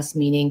sessions less,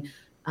 meaning,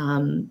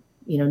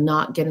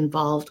 not get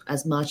involved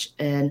as much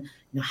in,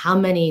 how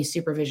many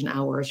supervision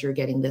hours you're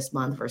getting this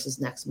month versus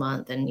next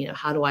month. And,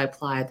 how do I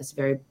apply this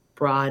very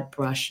broad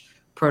brush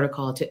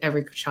protocol to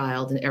every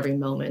child in every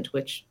moment,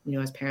 which,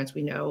 as parents,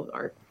 we know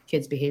our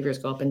kids' behaviors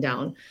go up and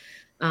down.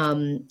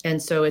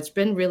 And so it's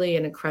been really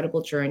an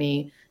incredible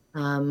journey.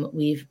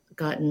 We've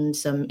gotten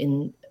some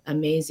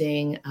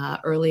amazing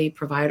early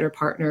provider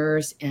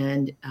partners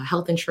and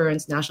health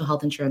insurance, national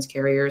health insurance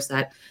carriers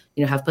that,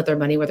 have put their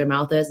money where their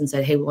mouth is and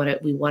said, hey, we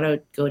want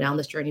to go down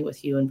this journey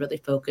with you and really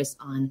focus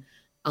on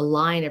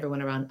align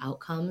everyone around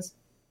outcomes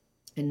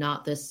and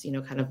not this,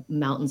 kind of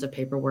mountains of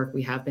paperwork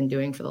we have been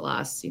doing for the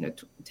last,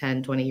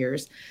 10, 20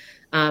 years.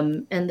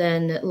 And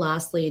then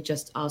lastly,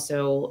 just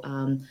also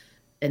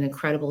an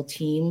incredible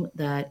team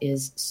that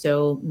is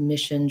so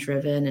mission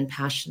driven and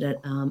passionate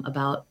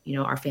about,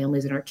 our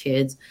families and our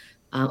kids,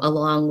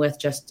 along with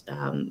just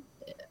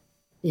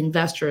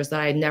investors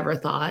that I never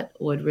thought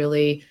would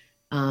really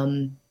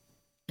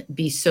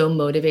be so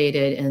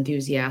motivated and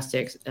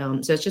enthusiastic. So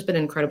it's just been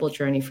an incredible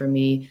journey for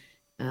me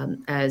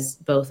as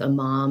both a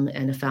mom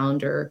and a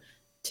founder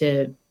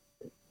to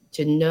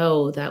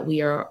know that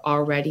we are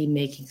already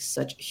making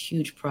such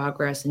huge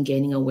progress and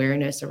gaining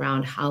awareness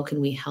around how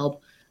can we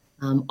help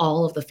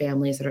all of the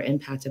families that are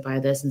impacted by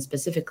this, and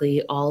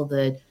specifically all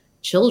the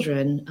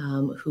children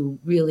who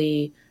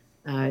really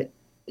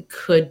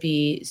could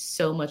be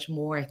so much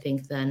more, I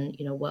think, than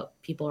what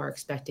people are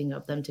expecting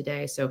of them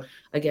today. So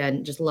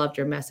again, just loved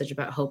your message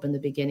about hope in the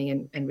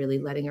beginning and really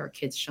letting our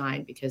kids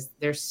shine, because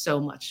there's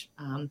so much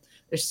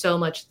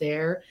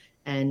there.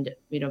 And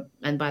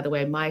and by the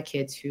way, my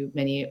kids, who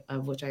many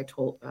of which I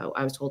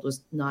was told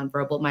was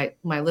nonverbal.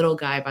 My little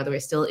guy, by the way,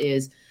 still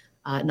is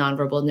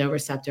nonverbal, no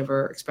receptive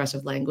or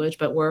expressive language,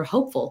 but we're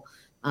hopeful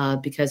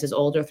because his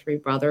older three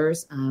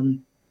brothers,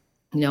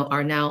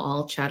 are now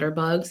all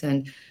chatterbugs.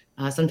 And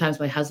sometimes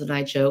my husband and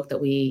I joke that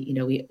we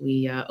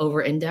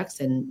over-index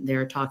and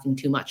they're talking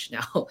too much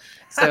now.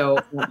 So,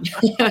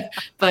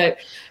 but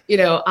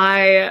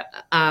I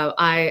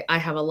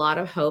have a lot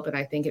of hope, and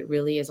I think it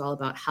really is all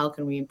about how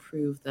can we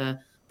improve the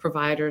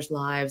providers'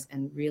 lives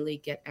and really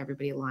get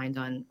everybody aligned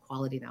on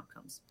quality and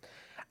outcomes.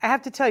 I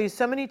have to tell you,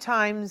 so many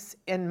times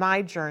in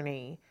my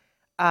journey,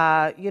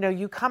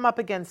 you come up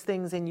against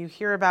things and you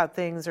hear about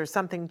things or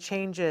something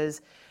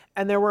changes.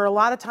 And there were a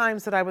lot of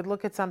times that I would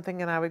look at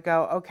something and I would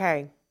go,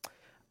 okay,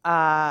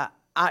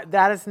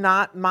 that is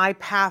not my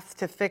path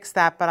to fix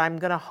that, but I'm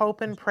going to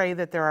hope and pray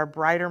that there are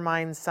brighter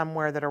minds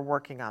somewhere that are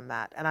working on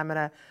that. And I'm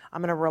going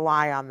to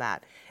rely on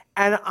that.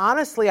 And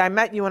honestly, I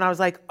met you and I was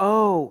like,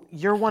 oh,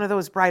 you're one of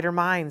those brighter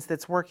minds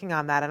that's working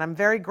on that. And I'm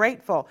very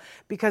grateful,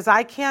 because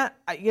I can't,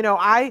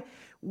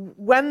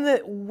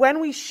 when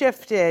we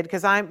shifted,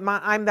 because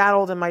I'm that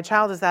old and my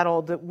child is that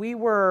old, that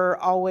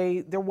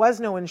there was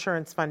no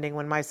insurance funding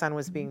when my son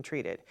was being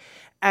treated.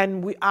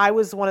 And I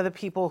was one of the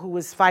people who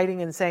was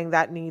fighting and saying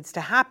that needs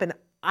to happen.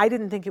 I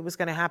didn't think it was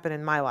going to happen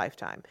in my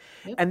lifetime.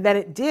 Yep. And then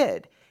it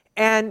did.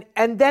 And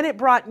then it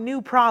brought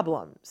new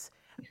problems.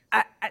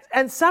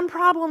 And some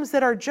problems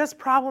that are just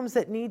problems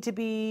that need to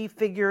be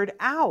figured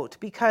out,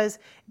 because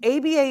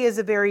ABA is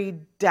a very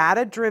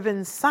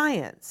data-driven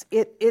science.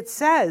 It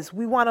says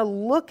we want to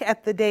look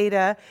at the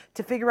data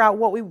to figure out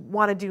what we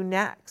want to do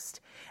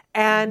next.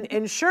 And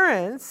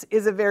insurance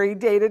is a very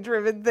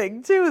data-driven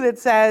thing too, that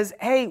says,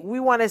 hey, we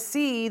want to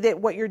see that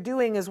what you're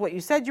doing is what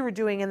you said you were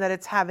doing and that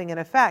it's having an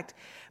effect.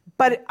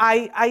 But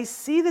I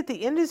see that the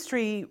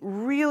industry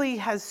really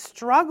has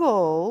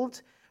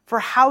struggled for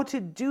how to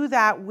do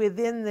that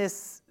within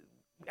this,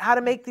 how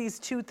to make these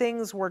two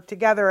things work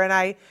together.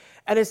 And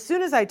as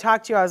soon as I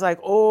talked to you, I was like,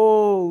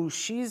 oh,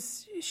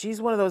 she's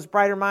one of those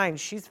brighter minds.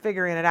 She's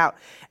figuring it out.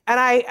 And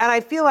I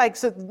feel like,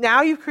 so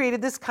now you've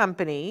created this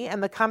company,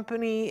 and the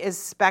company is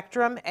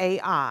Spectrum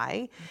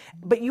AI,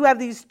 but you have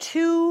these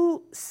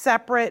two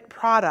separate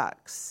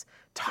products.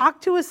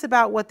 Talk to us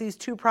about what these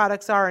two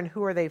products are and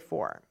who are they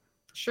for?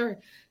 Sure.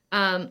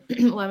 Well,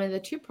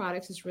 the two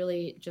products is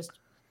really just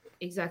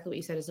exactly what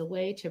you said, is a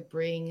way to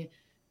bring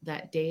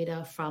that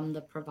data from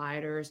the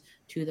providers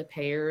to the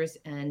payers.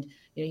 And,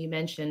 you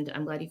mentioned,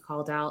 I'm glad you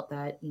called out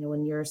that,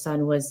 when your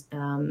son was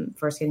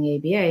first getting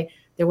ABA,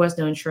 there was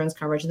no insurance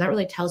coverage. And that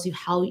really tells you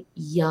how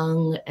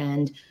young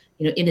and,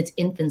 in its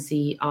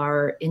infancy,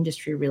 our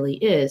industry really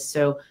is.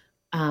 So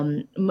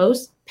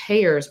most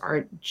payers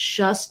are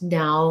just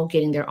now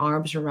getting their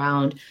arms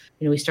around,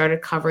 we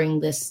started covering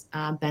this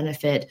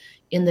benefit.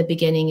 In the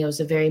beginning, it was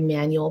a very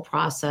manual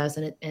process,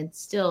 and it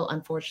still,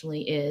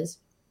 unfortunately, is.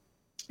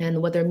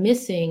 And what they're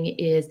missing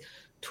is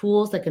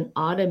tools that can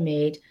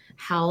automate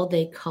how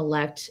they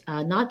collect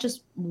not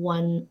just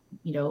one,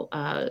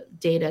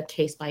 data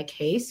case by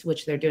case,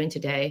 which they're doing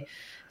today.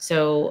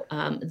 So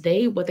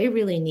what they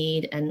really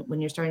need, and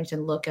when you're starting to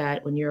look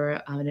at, when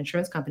you're an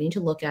insurance company, you need to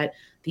look at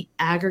the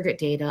aggregate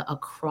data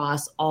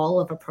across all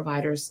of a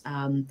provider's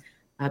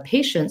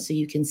patients, so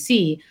you can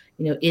see,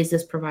 is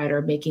this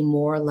provider making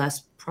more or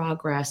less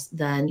progress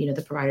than,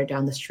 the provider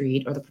down the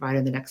street or the provider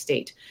in the next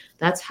state.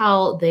 That's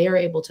how they are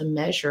able to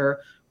measure,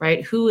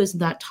 right, who is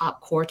that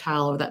top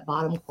quartile or that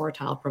bottom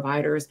quartile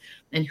providers,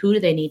 and who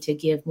do they need to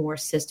give more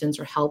assistance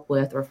or help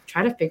with, or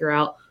try to figure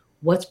out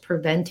what's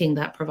preventing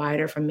that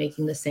provider from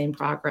making the same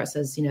progress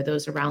as,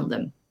 those around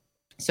them.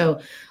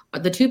 So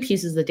the two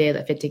pieces of the data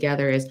that fit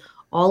together is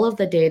all of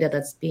the data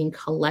that's being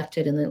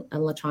collected in the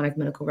electronic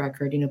medical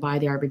record, by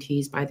the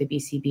RBTs, by the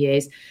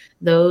BCBAs,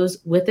 those,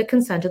 with the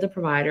consent of the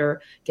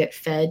provider, get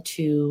fed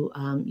to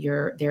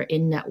their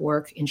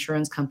in-network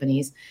insurance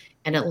companies.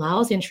 And it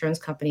allows the insurance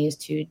companies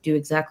to do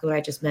exactly what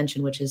I just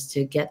mentioned, which is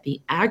to get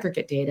the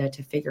aggregate data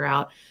to figure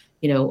out,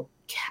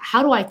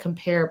 how do I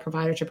compare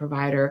provider to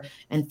provider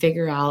and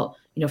figure out,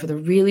 for the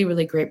really,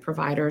 really great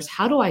providers,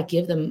 how do I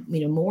give them,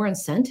 more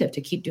incentive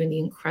to keep doing the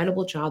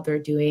incredible job they're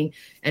doing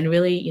and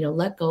really,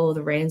 let go of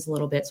the reins a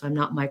little bit so I'm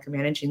not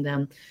micromanaging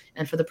them.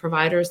 And for the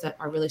providers that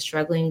are really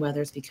struggling,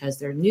 whether it's because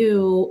they're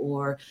new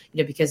or,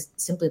 because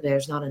simply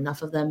there's not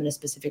enough of them in a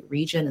specific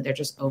region and they're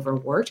just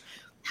overworked,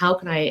 how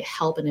can I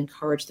help and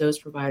encourage those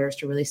providers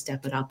to really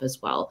step it up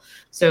as well?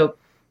 So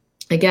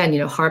again,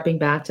 harping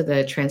back to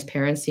the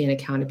transparency and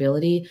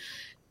accountability,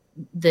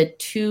 the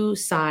two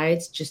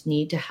sides just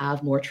need to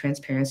have more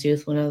transparency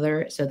with one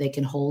another so they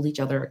can hold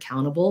each other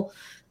accountable.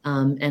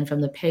 And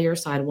from the payer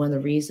side, one of the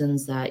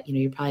reasons that,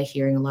 you're probably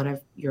hearing a lot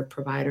of your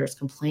providers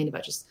complain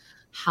about just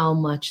how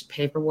much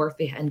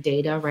paperwork and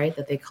data, right,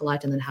 that they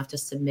collect and then have to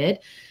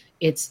submit.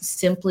 It's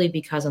simply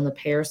because on the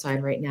payer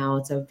side right now,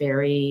 it's a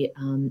very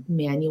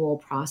manual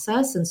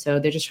process. And so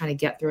they're just trying to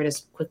get through it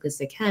as quickly as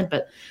they can,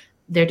 but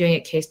they're doing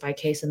it case by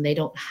case and they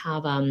don't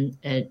have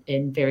a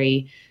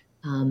very,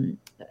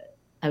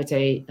 I would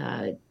say,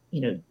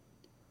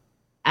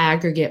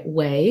 aggregate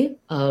way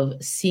of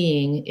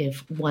seeing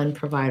if one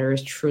provider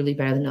is truly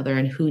better than another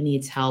and who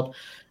needs help.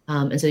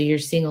 And so you're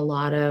seeing a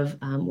lot of,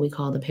 we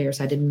call the payer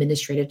side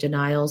administrative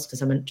denials because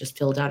someone just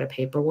filled out a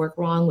paperwork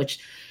wrong, which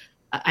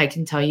I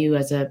can tell you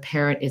as a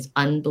parent is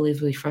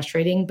unbelievably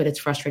frustrating, but it's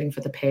frustrating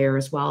for the payer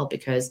as well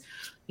because,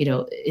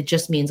 it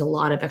just means a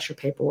lot of extra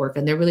paperwork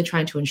and they're really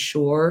trying to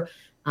ensure,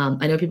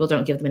 I know people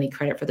don't give them any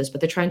credit for this, but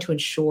they're trying to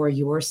ensure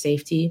your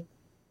safety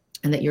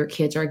and that your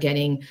kids are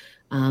getting,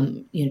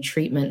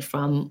 treatment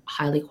from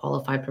highly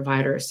qualified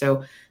providers.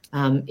 So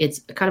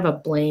it's kind of a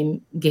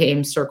blame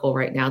game circle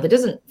right now that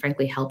doesn't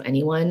frankly help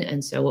anyone.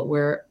 And so what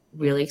we're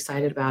really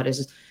excited about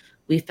is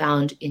we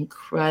found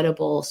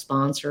incredible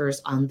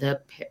sponsors on the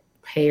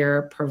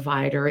payer,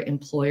 provider,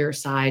 employer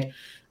side.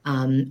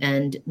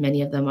 And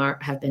many of them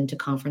have been to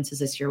conferences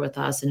this year with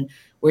us. And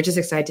we're just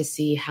excited to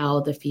see how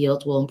the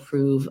field will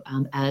improve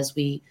as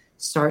we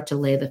start to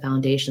lay the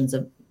foundations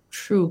of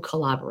true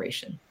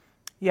collaboration.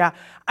 Yeah,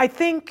 I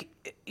think,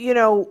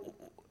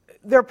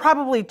 there are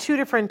probably two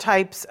different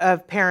types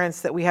of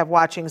parents that we have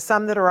watching.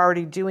 Some that are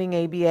already doing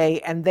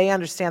ABA and they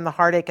understand the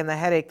heartache and the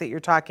headache that you're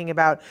talking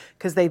about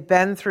because they've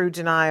been through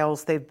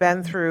denials, they've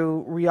been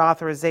through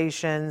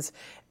reauthorizations,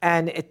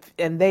 and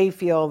they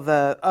feel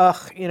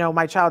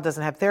my child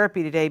doesn't have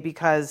therapy today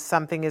because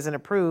something isn't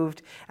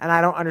approved and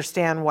I don't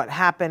understand what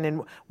happened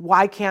and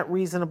why can't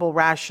reasonable,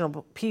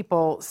 rational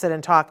people sit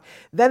and talk.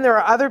 Then there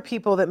are other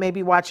people that may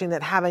be watching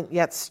that haven't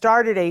yet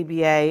started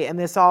ABA and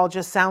this all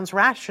just sounds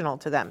rational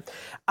to them.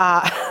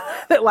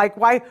 That like,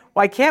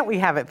 why can't we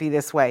have it be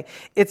this way?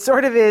 It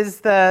sort of is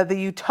the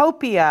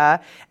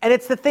utopia and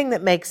it's the thing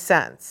that makes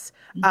sense.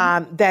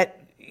 That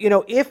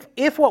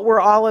if what we're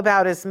all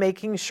about is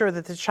making sure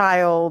that the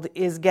child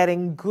is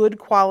getting good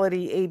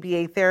quality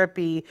ABA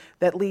therapy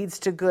that leads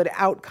to good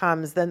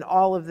outcomes, then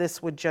all of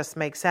this would just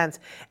make sense.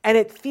 And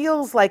it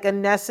feels like a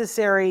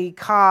necessary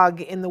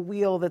cog in the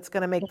wheel that's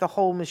going to make the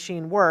whole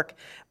machine work.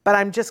 But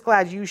I'm just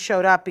glad you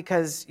showed up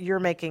because you're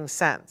making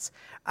sense.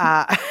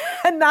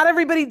 And not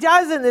everybody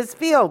does in this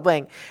field,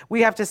 Ling.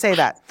 We have to say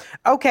that.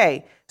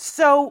 Okay,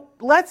 so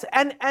let's,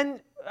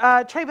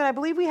 Traven, I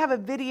believe we have a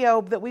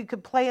video that we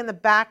could play in the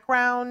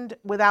background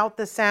without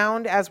the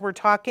sound as we're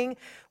talking.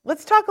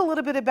 Let's talk a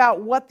little bit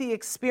about what the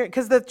experience,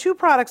 because the two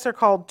products are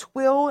called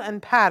Twill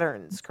and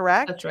Patterns,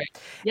 correct? That's right.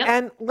 Yep.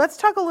 And let's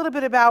talk a little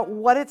bit about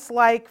what it's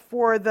like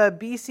for the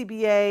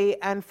BCBA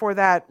and for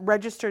that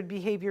registered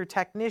behavior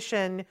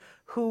technician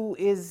who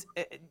is,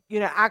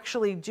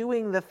 actually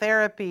doing the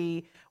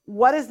therapy.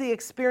 What is the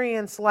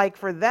experience like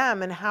for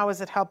them and how is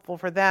it helpful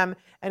for them?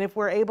 And if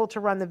we're able to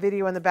run the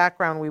video in the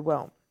background, we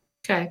will.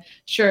 Okay,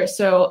 sure.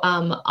 So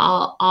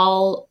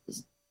I'll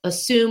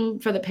assume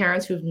for the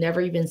parents who've never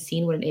even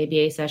seen what an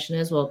ABA session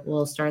is,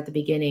 we'll start at the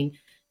beginning.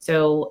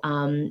 So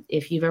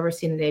if you've ever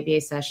seen an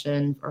ABA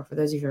session, or for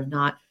those of you who have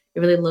not, it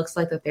really looks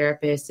like the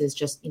therapist is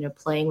just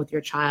playing with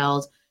your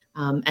child,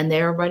 and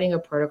they're running a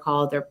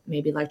protocol. They're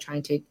maybe like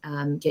trying to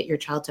get your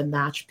child to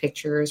match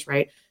pictures,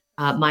 right?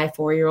 My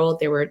 4-year-old,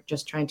 they were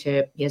just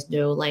he has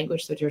no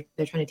language, so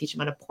they're trying to teach him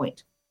how to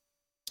point.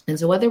 And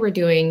so what they were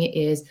doing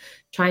is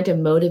trying to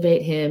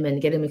motivate him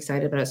and get him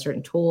excited about a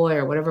certain toy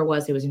or whatever it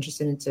was he was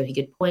interested in so he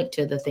could point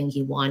to the thing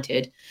he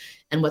wanted.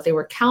 And what they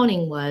were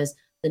counting was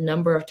the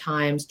number of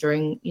times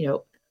during,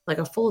 like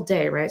a full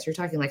day, right? So you're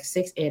talking like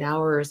 6-8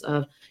 hours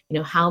of,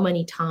 how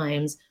many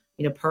times,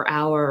 per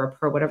hour or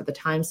per whatever the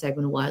time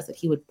segment was that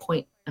he would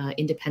point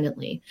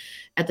independently.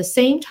 At the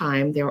same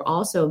time, they were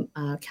also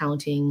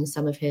counting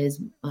some of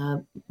his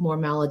more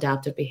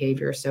maladaptive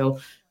behavior. So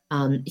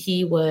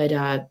he would,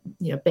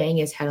 bang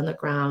his head on the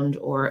ground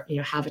or,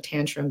 have a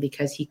tantrum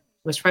because he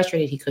was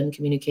frustrated he couldn't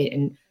communicate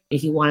and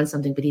He wanted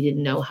something, but he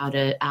didn't know how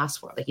to ask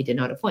for it. Like he didn't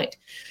know how to point.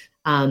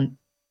 And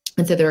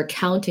so they're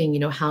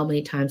counting, how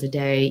many times a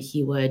day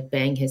he would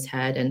bang his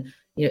head. And,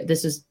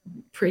 this is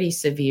pretty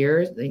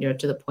severe,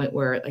 to the point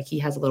where like he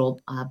has a little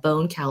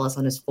bone callus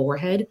on his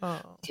forehead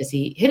because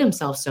he hit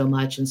himself so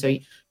much. And so,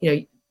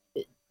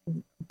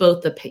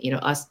 both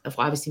us,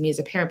 obviously me as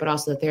a parent, but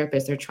also the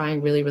therapist, they're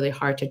trying really, really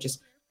hard to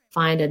just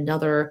find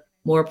another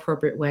more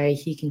appropriate way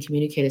he can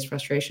communicate his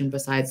frustration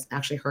besides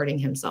actually hurting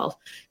himself.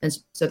 And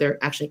so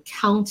they're actually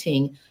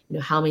counting,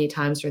 how many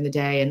times during the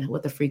day and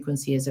what the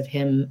frequency is of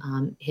him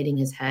hitting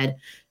his head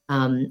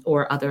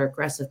or other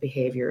aggressive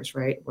behaviors,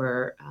 right?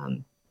 Where,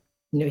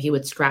 he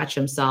would scratch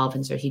himself.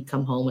 And so he'd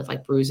come home with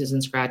like bruises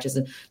and scratches.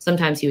 And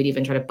sometimes he would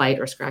even try to bite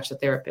or scratch the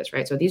therapist,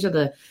 right? So these are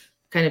the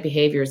kind of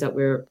behaviors that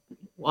we're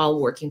all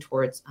working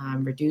towards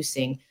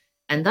reducing.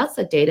 And that's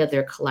the data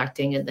they're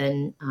collecting. And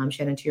then,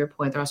 Shannon, to your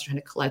point, they're also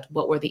trying to collect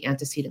what were the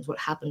antecedents, what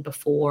happened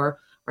before,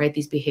 right?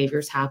 These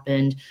behaviors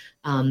happened.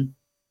 What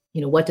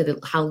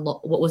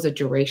was the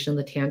duration of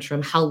the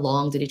tantrum? How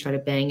long did he try to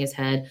bang his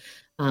head?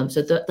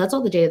 So that's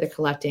all the data they're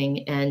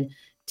collecting. And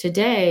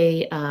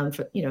today,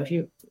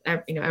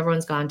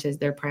 everyone's gone to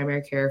their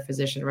primary care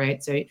physician,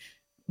 right? So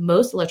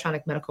most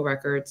electronic medical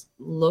records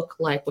look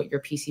like what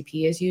your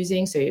PCP is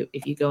using. So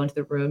if you go into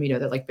the room,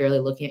 they're like barely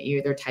looking at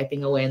you. They're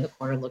typing away in the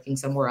corner, looking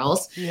somewhere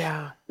else.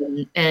 Yeah.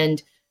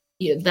 And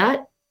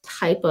that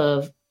type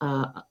of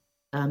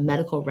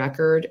medical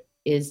record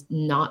is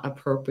not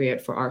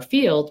appropriate for our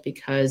field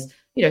because,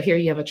 here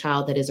you have a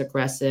child that is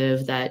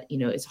aggressive, that,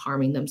 is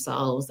harming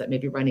themselves, that may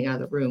be running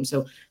out of the room.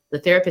 So the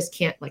therapist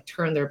can't like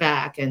turn their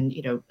back and,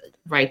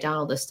 write down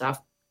all this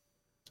stuff.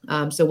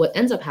 So what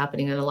ends up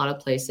happening in a lot of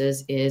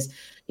places is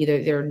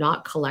either they're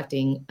not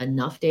collecting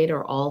enough data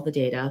or all the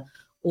data,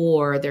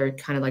 or they're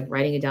kind of like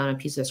writing it down on a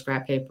piece of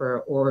scrap paper,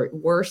 or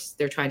worse,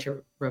 they're trying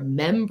to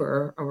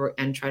remember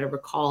and try to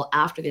recall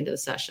after the end of the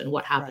session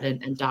what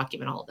happened and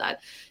document all of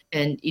that.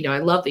 And, I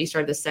love that you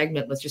started this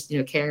segment with just,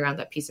 carrying around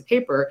that piece of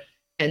paper.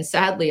 And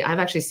sadly, I've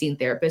actually seen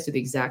therapists do the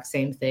exact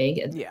same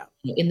thing. And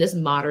in this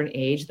modern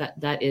age,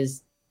 that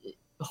is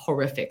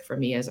horrific for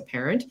me as a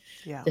parent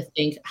to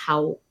think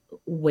how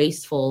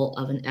wasteful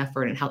of an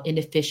effort and how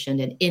inefficient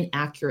and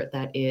inaccurate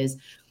that is.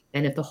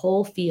 And if the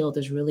whole field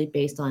is really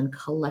based on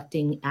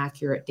collecting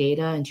accurate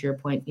data, and to your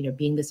point,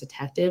 being this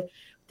detective,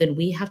 then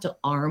we have to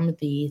arm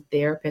the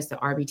therapists, the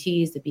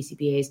RBTs, the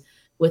BCBAs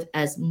with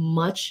as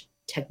much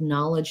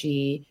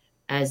technology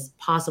as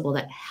possible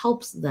that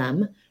helps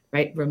them,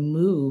 right,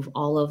 remove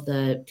all of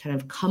the kind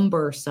of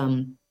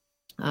cumbersome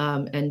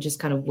and just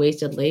kind of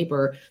wasted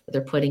labor that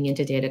they're putting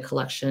into data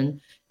collection.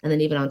 And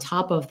then even on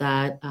top of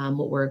that,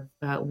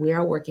 what we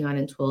are working on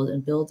in tools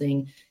and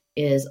building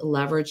is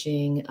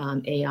leveraging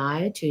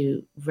AI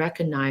to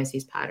recognize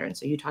these patterns.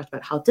 So you talked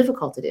about how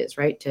difficult it is,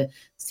 right, to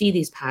see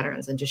these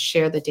patterns and just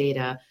share the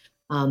data.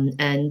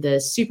 And the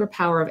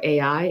superpower of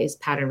AI is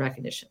pattern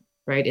recognition,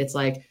 right? It's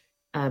like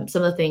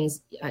some of the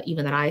things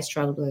even that I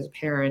struggled with as a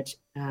parent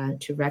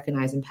to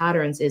recognize in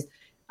patterns is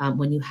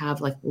when you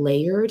have like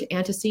layered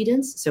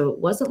antecedents. So it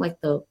wasn't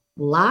like the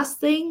last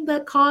thing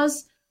that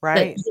caused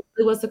that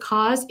was the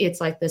cause. It's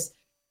like this,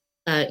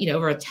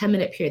 over a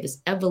 10-minute period,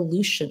 this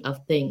evolution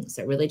of things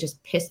that really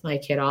just pissed my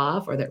kid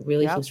off or that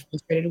really he was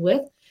frustrated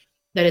with,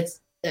 that it's,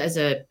 as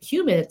a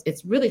human,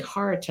 it's really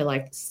hard to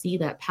like see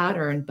that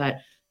pattern. But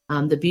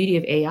the beauty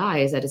of AI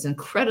is that it's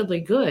incredibly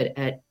good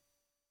at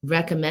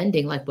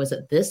recommending, like, was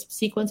it this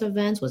sequence of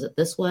events? Was it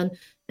this one?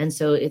 And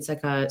so it's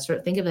like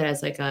think of it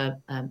as like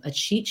a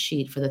cheat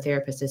sheet for the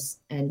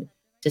therapist and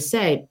to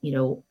say,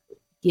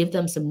 give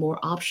them some more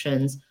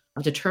options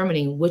of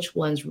determining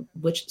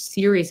which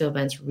series of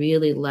events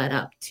really led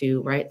up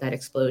to, right, that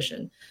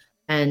explosion.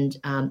 And,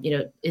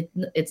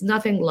 it's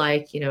nothing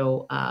like,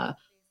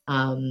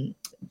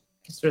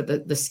 sort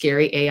of the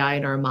scary AI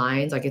in our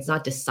minds. Like, it's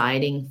not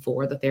deciding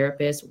for the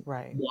therapist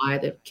why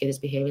the kid is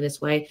behaving this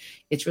way.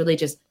 It's really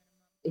just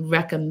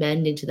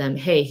recommending to them,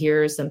 hey,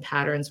 here are some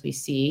patterns we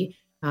see.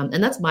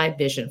 And that's my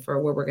vision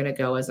for where we're going to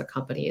go as a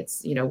company.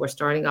 It's, we're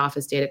starting off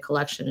as data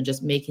collection and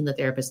just making the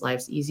therapist's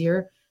lives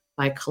easier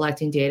by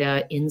collecting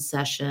data in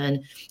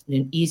session in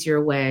an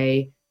easier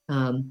way,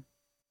 where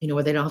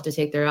they don't have to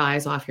take their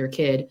eyes off your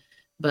kid.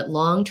 But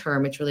long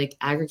term, it's really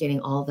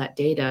aggregating all of that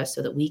data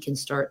so that we can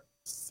start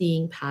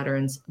seeing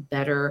patterns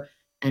better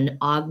and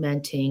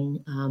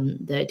augmenting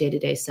the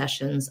day-to-day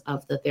sessions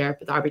of the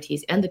therapist, the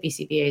RBTs, and the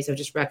BCBAs of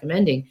just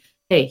recommending,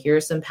 hey, here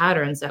are some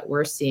patterns that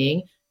we're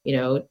seeing,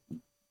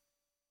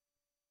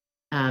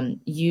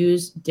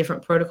 use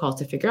different protocols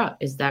to figure out,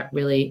 is that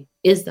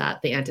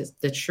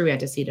the true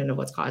antecedent of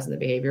what's causing the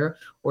behavior,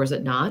 or is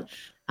it not?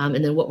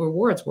 And then what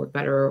rewards work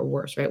better or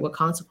worse, right? What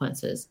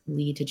consequences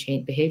lead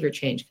to behavior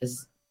change?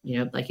 Because,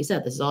 like you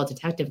said, this is all a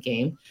detective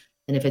game.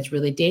 And if it's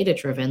really data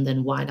driven,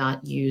 then why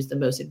not use the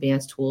most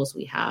advanced tools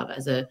we have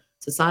as a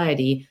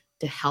society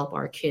to help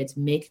our kids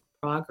make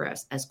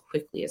progress as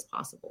quickly as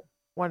possible?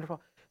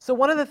 Wonderful. So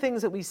one of the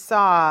things that we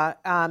saw,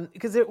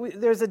 because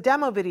there's a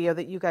demo video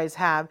that you guys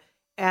have,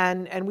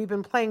 and we've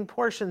been playing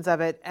portions of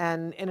it.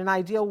 And in an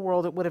ideal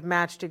world, it would have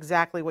matched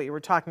exactly what you were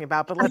talking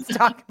about. But let's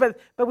talk. But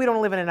we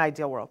don't live in an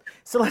ideal world.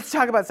 So let's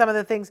talk about some of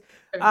the things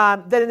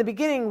that in the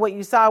beginning, what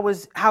you saw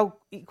was how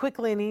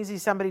quickly and easy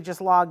somebody just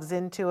logs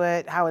into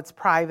it, how it's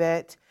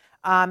private.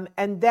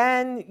 And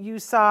then you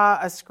saw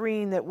a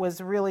screen that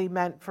was really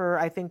meant for,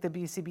 I think, the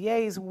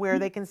BCBAs, where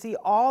they can see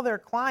all their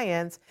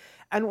clients.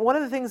 And one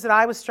of the things that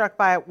I was struck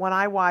by when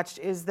I watched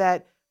is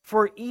that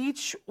for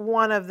each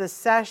one of the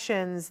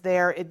sessions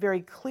there, it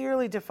very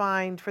clearly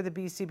defined for the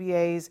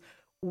BCBAs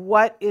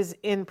what is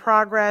in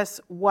progress,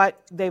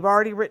 what they've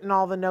already written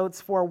all the notes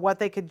for, what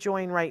they could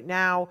join right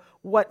now,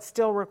 what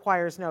still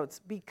requires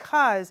notes.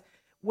 Because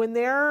when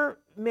they're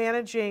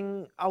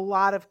managing a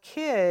lot of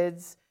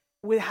kids,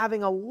 with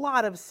having a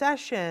lot of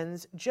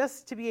sessions,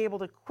 just to be able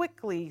to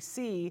quickly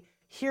see,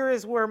 here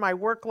is where my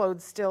workload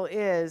still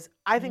is,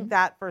 I think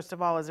that, first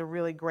of all, is a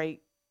really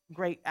great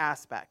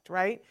aspect,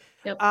 right?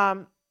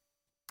 Yep.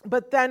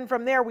 But then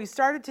from there, we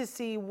started to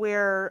see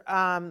where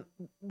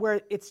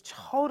it's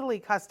totally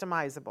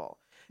customizable.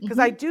 Because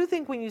I do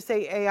think when you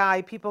say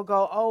AI, people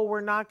go, oh,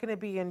 we're not going to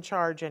be in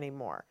charge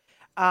anymore.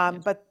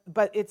 But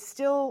it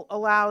still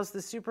allows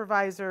the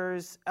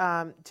supervisors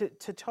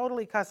to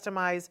totally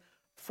customize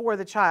for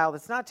the child.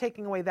 It's not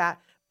taking away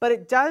that, but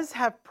it does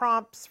have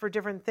prompts for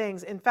different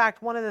things. In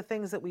fact, one of the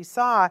things that we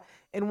saw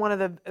in one of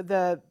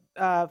the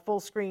full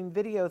screen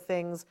video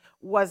things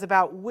was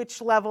about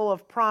which level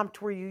of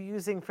prompt were you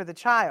using for the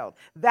child.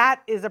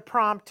 That is a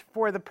prompt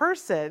for the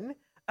person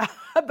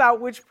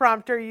about which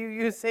prompt are you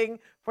using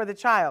for the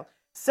child.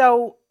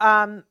 So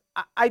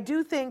I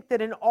do think that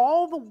in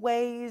all the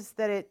ways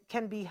that it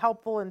can be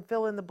helpful and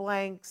fill in the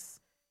blanks,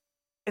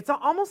 it's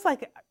almost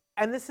like,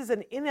 and this is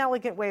an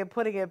inelegant way of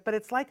putting it, but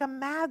it's like a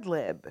Mad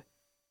Lib.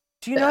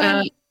 Do you know what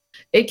I mean?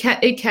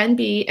 It can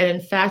be, and in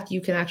fact,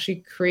 you can actually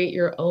create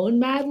your own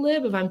Mad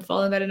Lib, if I'm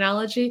following that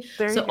analogy.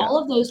 So all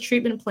of those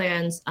treatment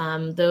plans,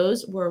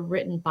 those were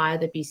written by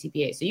the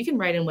BCBA. So you can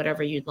write in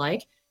whatever you'd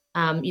like.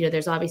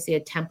 There's obviously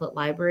a template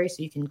library,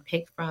 so you can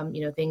pick from,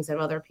 things that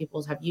other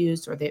people's have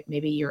used or that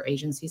maybe your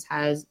agencies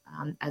has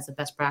as a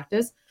best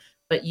practice.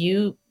 But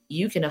you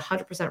can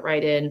 100%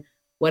 write in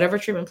whatever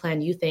treatment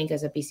plan you think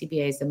as a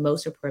BCBA is the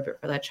most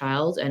appropriate for that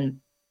child. And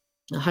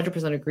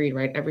 100% agreed,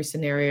 right? Every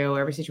scenario,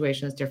 every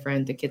situation is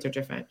different. The kids are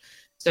different.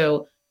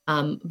 So,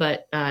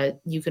 but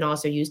you can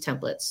also use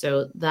templates.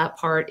 So that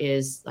part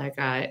is like,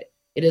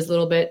 it is a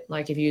little bit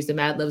like if you use the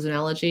Mad Libs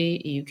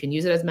analogy, you can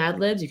use it as Mad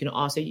Libs. You can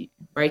also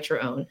write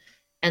your own.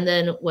 And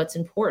then what's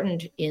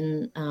important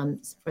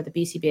for the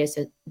BCBA is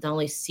to not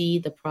only see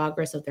the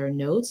progress of their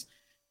notes,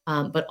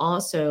 but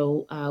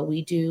also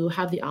we do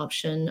have the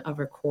option of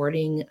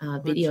recording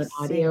video and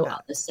audio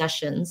of the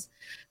sessions,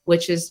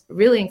 which is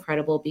really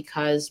incredible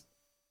because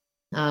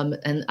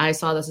and I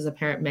saw this as a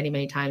parent many,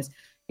 many times,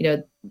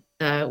 when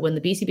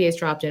the BCBAs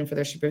dropped in for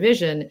their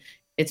supervision,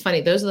 it's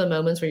funny. Those are the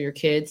moments where your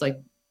kids like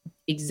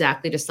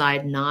exactly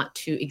decide not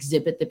to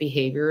exhibit the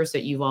behaviors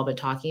that you've all been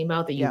talking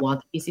about that you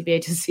want the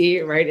BCBA to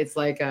see, right? It's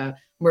like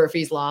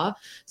Murphy's Law.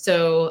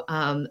 So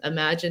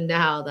imagine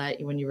now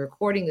that when you're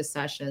recording the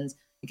sessions,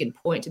 you can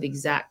point to the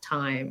exact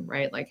time,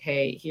 right? Like,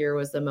 hey, here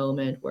was the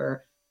moment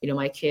where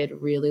my kid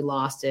really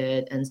lost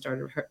it and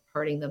started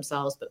hurting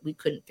themselves, but we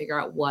couldn't figure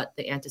out what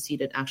the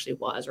antecedent actually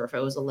was, or if it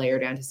was a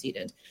layered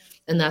antecedent.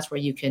 And that's where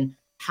you can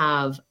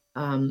have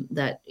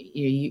that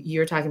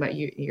you're talking about,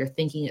 you're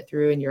thinking it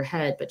through in your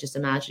head, but just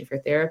imagine if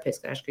your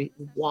therapist could actually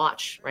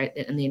watch, right?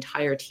 And the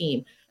entire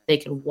team, they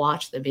can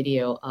watch the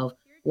video of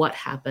what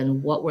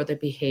happened, what were the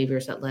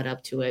behaviors that led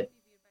up to it.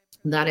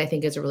 That I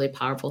think is a really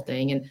powerful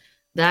thing. And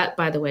that,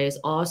 by the way, is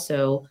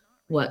also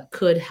what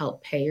could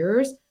help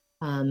payers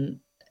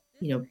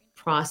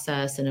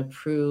process and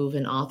approve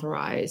and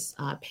authorize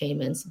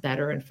payments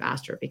better and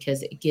faster,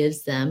 because it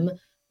gives them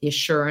the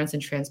assurance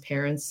and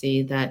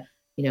transparency that,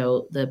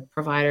 the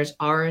providers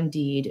are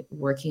indeed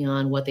working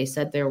on what they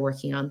said they're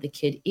working on. The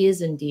kid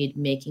is indeed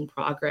making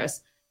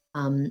progress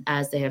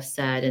as they have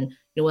said. And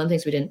one of the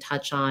things we didn't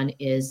touch on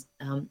is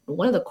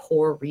one of the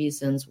core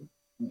reasons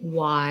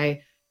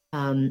why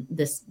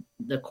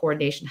the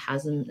coordination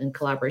hasn't and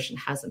collaboration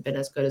hasn't been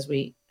as good as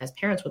we as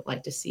parents would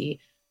like to see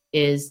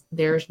is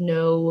there's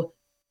no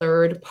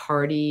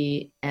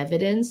third-party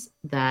evidence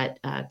that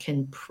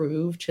can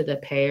prove to the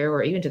payer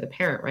or even to the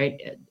parent, right?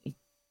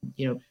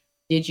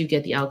 Did you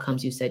get the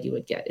outcomes you said you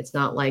would get? It's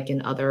not like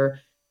in other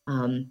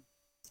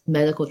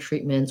medical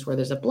treatments where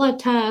there's a blood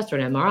test or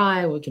an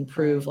MRI, we can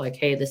prove like,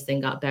 hey, this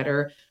thing got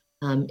better.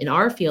 In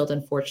our field,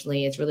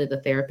 unfortunately, it's really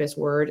the therapist's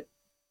word,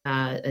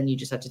 and you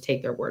just have to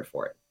take their word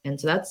for it. And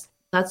so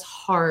that's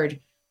hard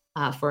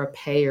for a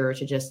payer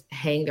to just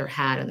hang their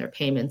hat and their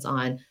payments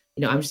on.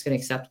 I'm just going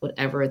to accept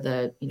whatever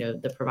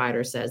the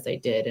provider says they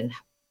did and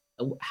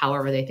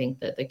however they think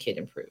that the kid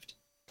improved.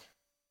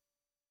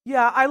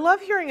 Yeah, I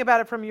love hearing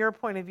about it from your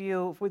point of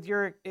view with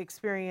your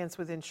experience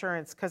with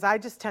insurance, because I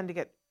just tend to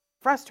get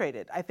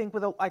frustrated. I think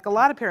with like a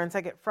lot of parents,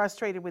 I get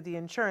frustrated with the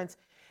insurance,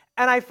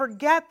 and I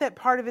forget that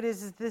part of it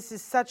is this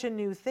is such a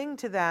new thing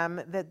to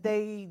them that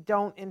they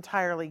don't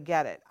entirely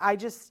get it. I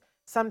just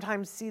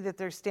sometimes see that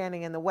they're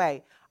standing in the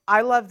way.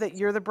 I love that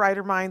you're the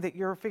brighter mind, that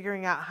you're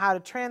figuring out how to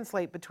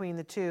translate between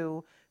the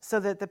two so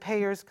that the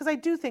payers, because I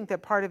do think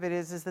that part of it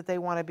is that they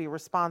want to be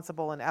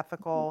responsible and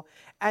ethical.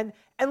 And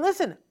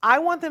listen, I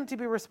want them to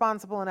be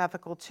responsible and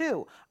ethical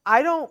too.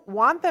 I don't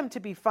want them to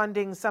be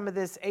funding some of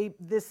this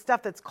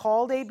stuff that's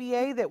called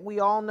ABA that we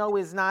all know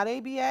is not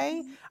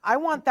ABA. I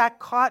want that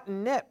caught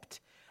and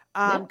nipped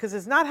because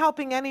it's not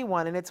helping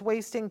anyone and it's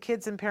wasting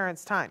kids and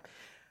parents' time.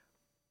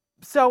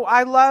 So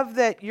I love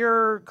that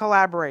you're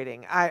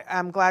collaborating.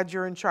 I'm glad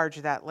you're in charge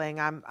of that, Ling.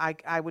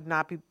 I would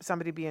not be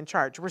somebody be in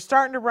charge. We're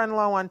starting to run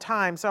low on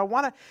time. So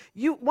one of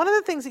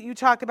the things that you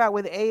talk about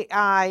with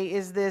AI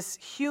is this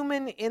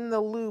human in the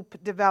loop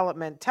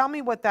development. Tell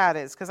me what that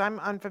is, because I'm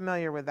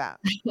unfamiliar with that.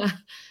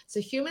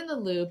 So human in the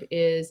loop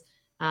is,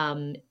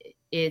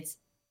 it's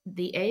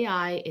the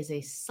AI is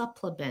a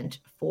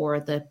supplement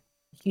for the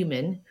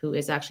human who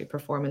is actually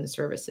performing the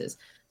services.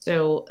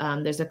 So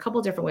there's a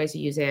couple different ways to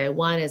use AI.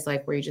 One is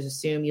like where you just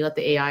assume you let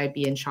the AI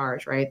be in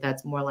charge, right?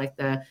 That's more like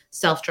the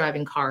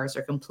self-driving cars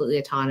are completely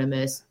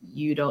autonomous.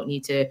 You don't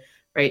need to,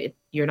 right?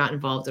 You're not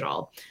involved at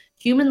all.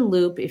 Human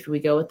loop, if we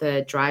go with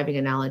the driving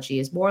analogy,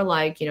 is more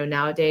like,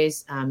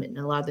 nowadays in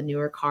a lot of the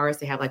newer cars,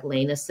 they have like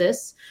lane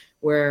assist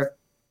where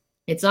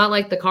it's not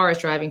like the car is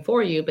driving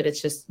for you, but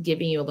it's just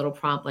giving you a little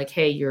prompt like,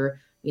 hey, you're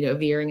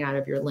veering out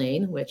of your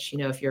lane, which,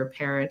 if you're a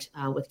parent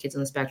with kids on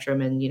the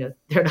spectrum and,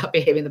 they're not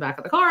behaving in the back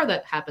of the car,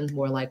 that happens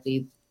more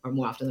likely or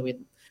more often than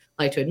we'd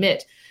like to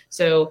admit.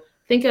 So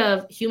think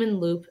of human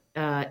loop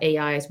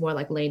AI as more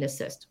like lane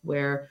assist,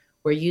 where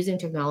we're using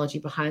technology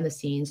behind the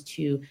scenes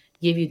to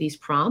give you these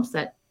prompts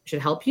that should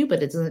help you,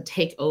 but it doesn't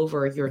take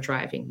over your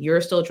driving.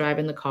 You're still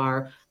driving the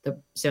car.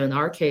 So in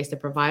our case, the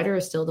provider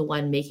is still the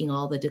one making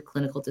all the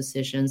clinical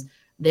decisions.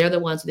 They're the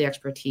ones with the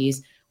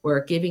expertise.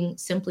 We're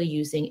simply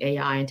using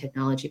AI and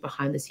technology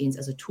behind the scenes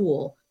as a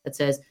tool that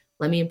says,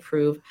 let me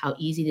improve how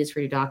easy it is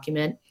for you to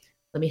document.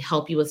 Let me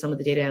help you with some of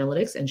the data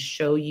analytics and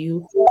show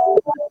you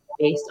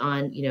based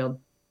on,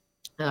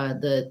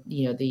 the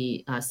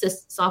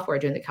software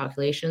doing the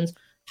calculations,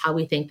 how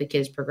we think the kid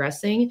is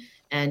progressing.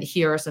 And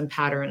here are some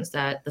patterns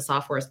that the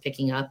software is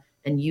picking up.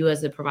 And you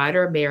as the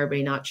provider may or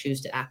may not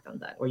choose to act on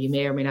that, or you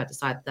may or may not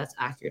decide that that's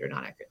accurate or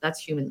not accurate. That's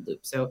human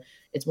loop. So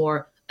it's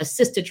more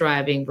assisted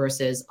driving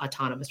versus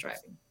autonomous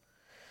driving.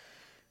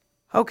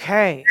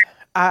 Okay.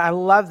 I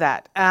love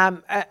that.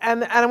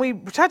 And we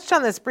touched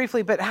on this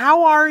briefly, but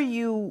how are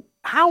you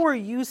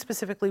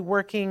specifically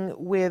working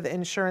with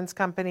insurance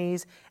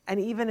companies and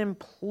even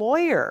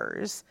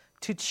employers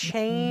to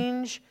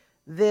change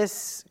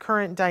this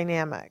current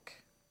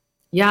dynamic?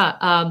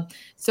 Yeah.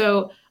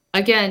 So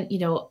again,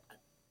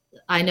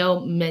 I know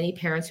many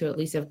parents who at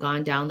least have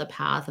gone down the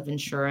path of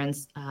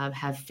insurance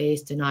have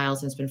faced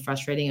denials, and it's been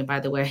frustrating. And by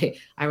the way,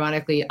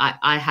 ironically,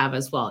 I have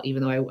as well,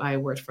 even though I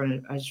worked for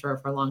an insurer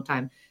for a long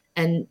time.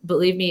 And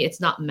believe me,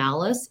 it's not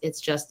malice. It's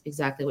just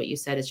exactly what you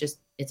said.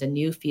 It's a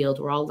new field.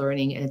 We're all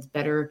learning, and it's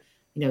better,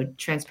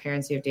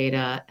 transparency of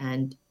data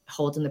and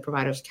holding the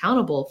providers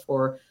accountable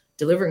for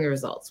delivering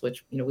results,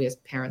 which, we as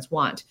parents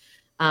want.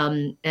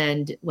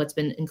 And what's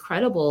been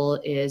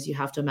incredible is you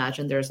have to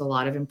imagine there's a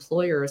lot of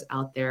employers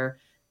out there.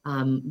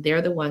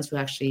 They're the ones who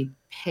actually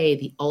pay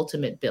the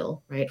ultimate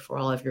bill, right, for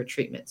all of your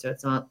treatment. So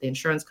it's not the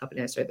insurance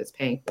company necessarily that's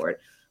paying for it.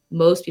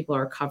 Most people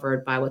are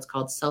covered by what's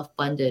called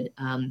self-funded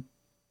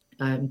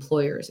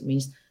employers. It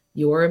means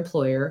your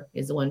employer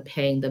is the one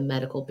paying the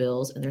medical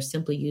bills, and they're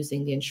simply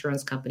using the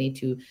insurance company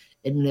to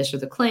administer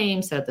the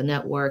claim, set up the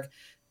network.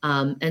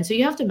 And so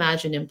you have to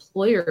imagine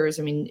employers,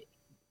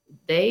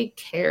 they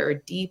care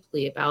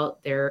deeply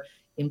about their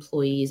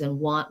employees and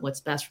want what's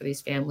best for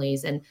these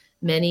families. And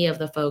many of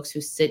the folks who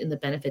sit in the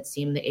benefits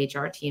team, the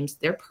HR teams,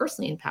 they're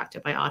personally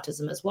impacted by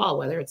autism as well,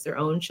 whether it's their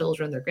own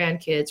children, their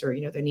grandkids, or,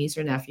 their nieces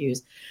or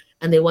nephews,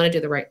 and they want to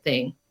do the right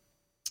thing.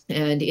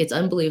 And it's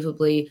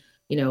unbelievably,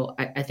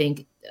 I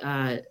think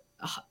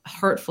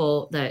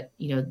hurtful that,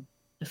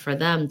 for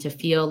them to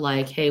feel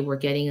like, hey, we're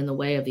getting in the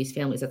way of these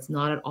families. That's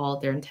not at all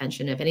their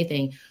intention. If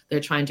anything,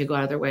 they're trying to go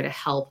out of their way to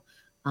help.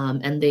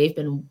 And they've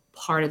been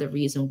part of the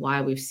reason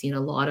why we've seen a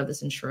lot of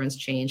this insurance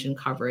change and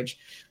coverage.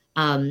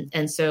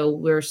 And so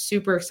we're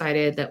super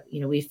excited that,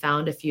 we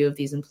found a few of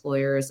these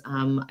employers.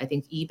 I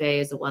think eBay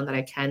is the one that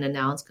I can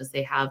announce because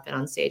they have been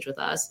on stage with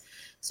us.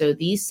 So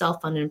these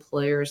self-funded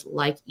employers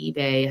like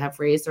eBay have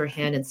raised their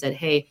hand and said,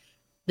 hey,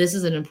 this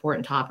is an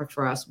important topic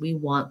for us. We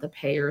want the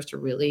payers to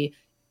really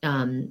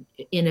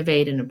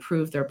innovate and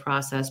improve their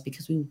process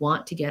because we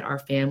want to get our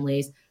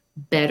families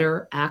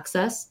better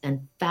access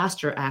and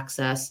faster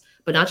access,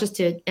 but not just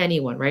to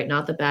anyone, right?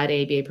 Not the bad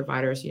ABA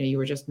providers. You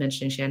were just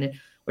mentioning, Shannon,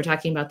 we're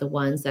talking about the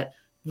ones that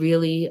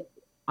really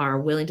are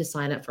willing to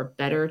sign up for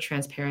better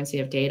transparency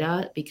of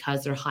data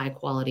because they're high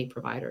quality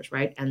providers,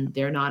 right? And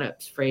they're not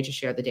afraid to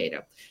share the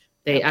data.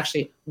 They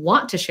actually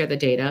want to share the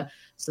data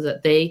so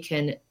that they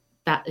can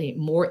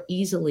more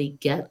easily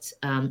get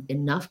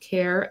enough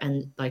care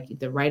and like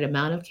the right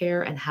amount of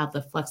care and have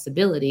the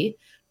flexibility,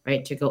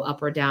 right, to go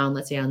up or down,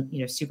 let's say on,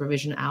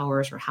 supervision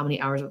hours or how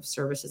many hours of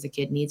services a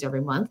kid needs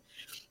every month.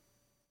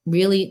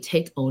 really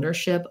take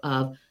ownership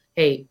of,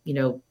 hey,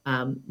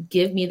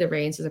 give me the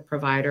reins as a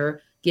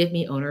provider, give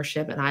me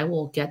ownership, and I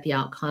will get the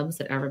outcomes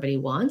that everybody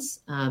wants.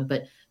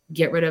 But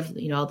get rid of,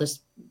 all this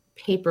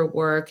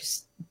paperwork.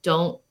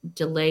 Don't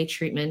delay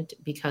treatment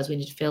because we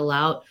need to fill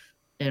out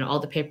all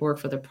the paperwork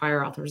for the prior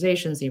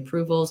authorizations, the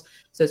approvals.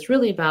 So it's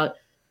really about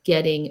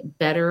getting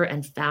better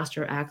and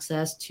faster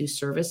access to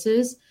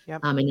services in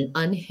an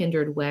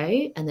unhindered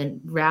way, and then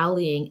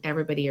rallying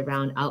everybody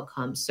around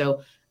outcomes.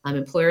 So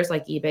employers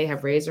like eBay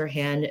have raised their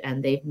hand,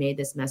 and they've made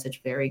this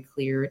message very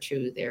clear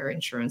to their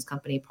insurance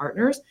company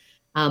partners.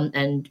 I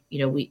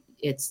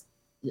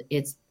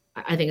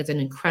think it's an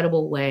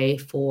incredible way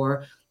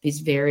for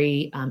these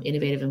very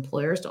innovative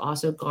employers to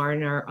also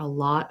garner a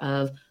lot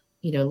of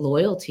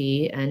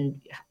loyalty,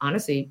 and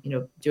honestly,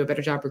 do a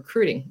better job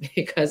recruiting,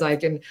 because I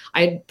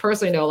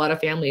personally know a lot of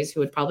families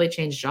who would probably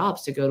change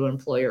jobs to go to an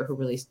employer who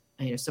really,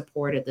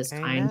 supported this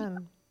kind of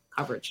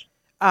coverage.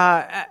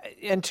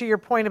 And to your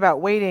point about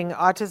waiting,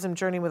 Autism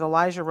Journey with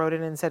Elijah wrote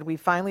in and said, we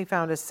finally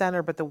found a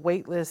center, but the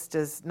wait list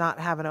does not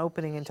have an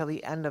opening until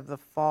the end of the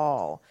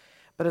fall.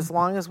 But as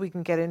long as we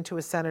can get into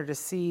a center to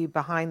see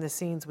behind the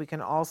scenes, we can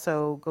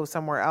also go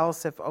somewhere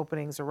else if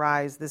openings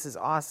arise. This is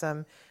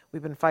awesome.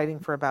 We've been fighting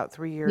for about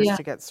 3 years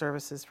to get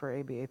services for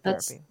ABA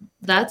therapy.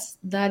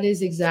 That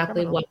is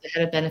exactly what the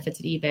head of benefits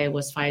at eBay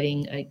was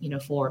fighting,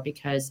 for,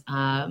 because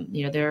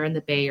they're in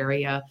the Bay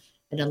Area,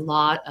 and a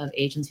lot of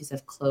agencies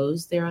have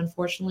closed there,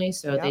 unfortunately.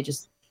 So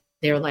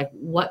they're like,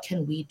 what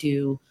can we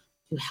do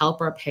to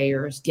help our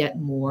payers get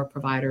more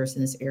providers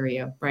in this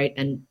area, right?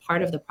 And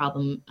part of the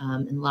problem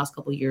in the last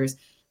couple of years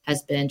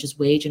has been just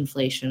wage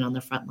inflation on the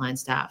frontline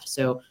staff.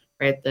 So,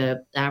 right,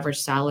 the average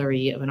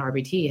salary of an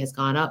RBT has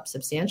gone up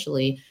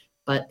substantially,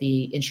 but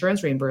the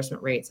insurance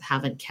reimbursement rates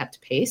haven't kept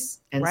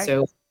pace. And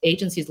so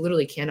agencies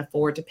literally can't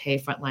afford to pay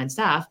frontline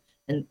staff,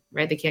 and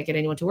they can't get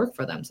anyone to work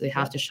for them. So they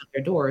have to shut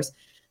their doors.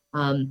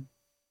 And,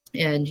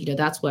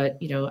 that's what,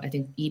 I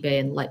think eBay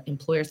and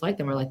employers like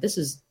them are like, this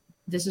is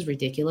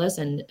ridiculous.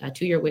 And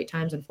 2-year wait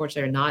times,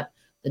 unfortunately, are not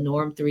the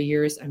norm. 3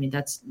 years. I mean,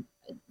 that's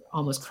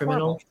almost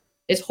criminal.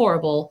 It's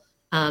horrible.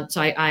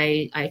 So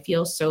I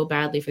feel so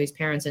badly for these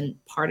parents. And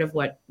part of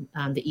what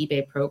the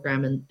eBay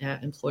program and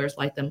employers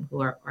like them who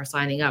are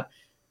signing up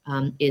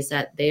is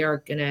that they are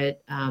going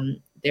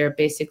to, they're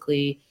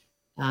basically,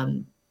 eBay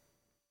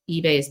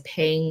is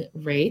paying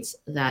rates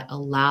that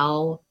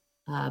allow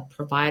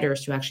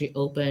providers to actually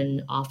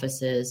open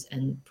offices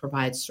and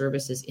provide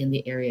services in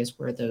the areas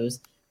where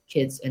those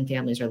kids and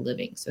families are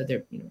living. So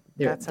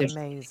that's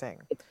amazing.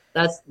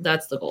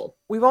 That's the goal.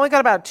 We've only got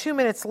about 2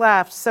 minutes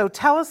left. So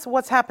tell us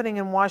what's happening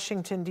in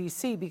Washington,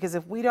 D.C., because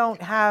if we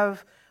don't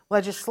have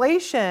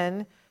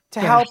legislation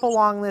to help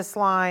along this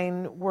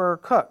line, we're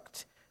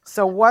cooked.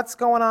 So what's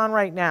going on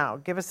right now?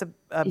 Give us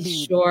a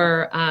beat.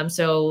 Sure.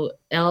 So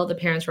all the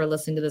parents who are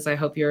listening to this, I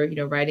hope you're,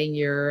 writing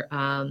your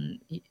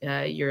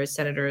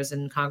senators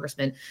and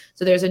congressmen.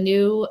 So there's a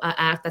new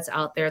act that's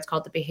out there. It's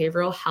called the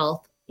Behavioral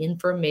Health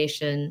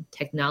Information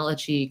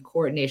Technology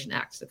Coordination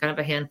Act. So kind of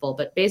a handful,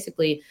 but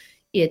basically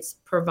it's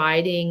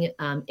providing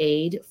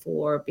aid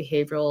for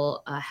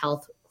behavioral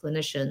health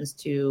clinicians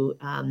to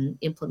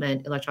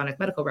implement electronic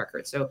medical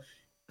records. So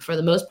for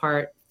the most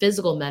part,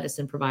 physical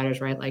medicine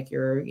providers, right, like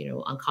your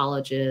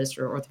oncologists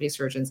or orthopedic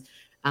surgeons,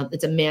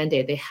 it's a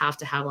mandate. They have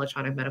to have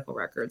electronic medical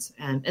records.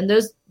 And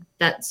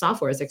that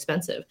software is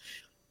expensive.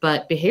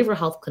 But behavioral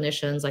health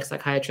clinicians like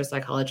psychiatrists,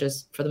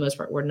 psychologists, for the most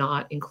part, were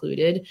not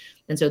included.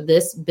 And so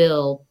this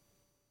bill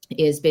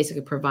is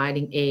basically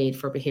providing aid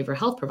for behavioral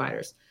health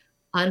providers.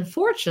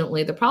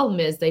 Unfortunately, the problem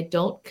is they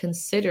don't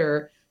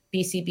consider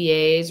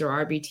BCBAs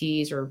or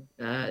RBTs or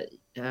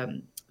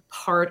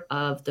part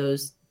of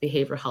those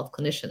behavioral health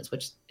clinicians,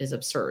 which is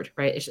absurd,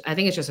 right? I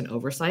think it's just an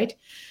oversight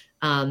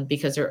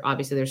because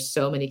there's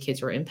so many kids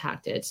who are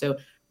impacted. So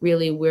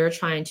really, we're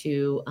trying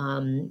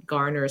to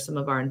garner some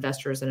of our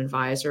investors and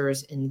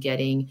advisors in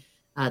getting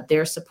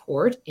their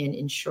support in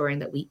ensuring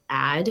that we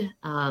add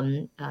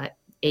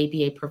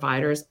ABA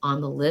providers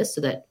on the list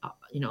so that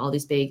all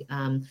these big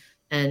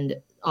and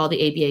all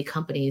the ABA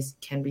companies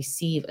can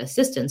receive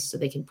assistance so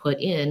they can put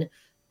in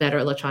better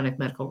electronic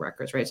medical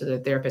records, right? So the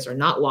therapists are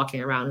not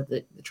walking around with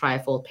the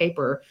trifold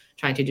paper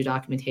trying to do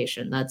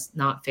documentation. That's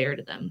not fair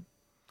to them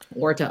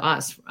or to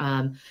us.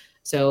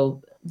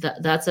 So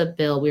that's a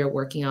bill we are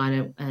working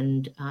on,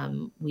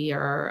 and we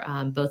are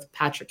both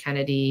Patrick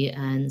Kennedy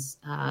and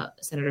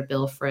Senator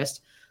Bill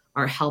Frist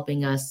are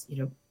helping us,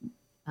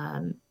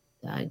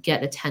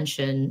 get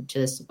attention to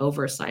this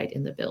oversight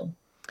in the bill.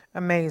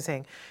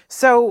 Amazing.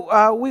 So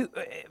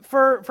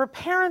for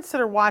parents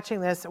that are watching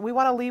this, we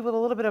want to leave with a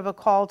little bit of a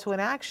call to an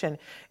action.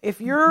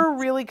 If you're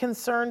really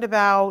concerned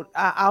about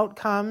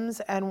outcomes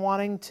and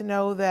wanting to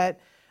know that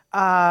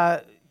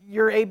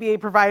your ABA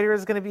provider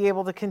is going to be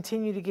able to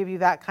continue to give you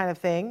that kind of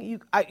thing,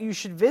 you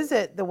should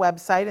visit the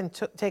website and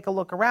take a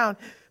look around.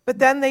 But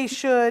then they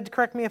should,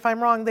 correct me if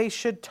I'm wrong, they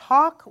should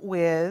talk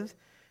with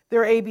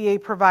their ABA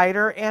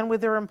provider and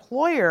with their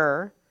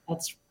employer.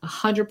 That's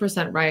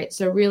 100% right.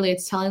 So really,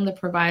 it's telling the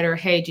provider,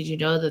 hey, did you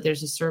know that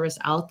there's a service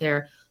out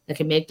there that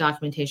can make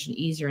documentation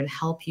easier and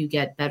help you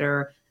get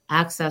better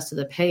access to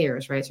the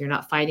payers, right? So you're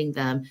not fighting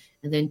them.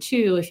 And then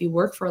 2, if you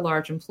work for a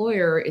large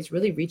employer, it's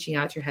really reaching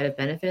out to your head of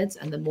benefits.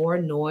 And the more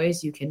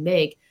noise you can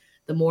make,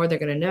 the more they're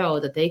going to know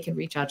that they can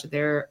reach out to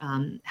their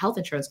health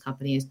insurance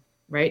companies,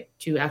 right,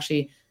 to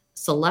actually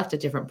select a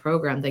different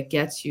program that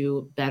gets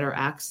you better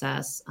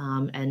access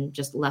and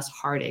just less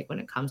heartache when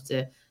it comes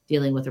to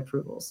dealing with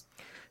approvals.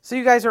 So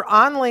you guys are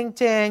on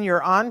LinkedIn,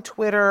 you're on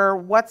Twitter.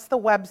 What's the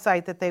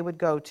website that they would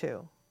go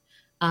to?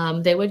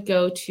 They would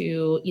go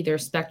to either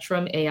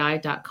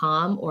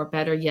spectrumai.com or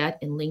better yet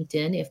in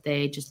LinkedIn. If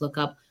they just look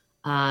up,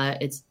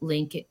 it's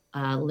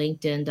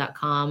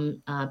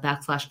linkedin.com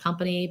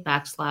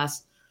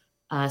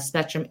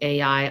 /company/Spectrum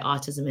AI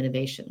Autism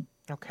Innovation.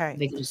 Okay.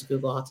 They can just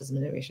Google Autism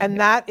Innovation. And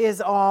that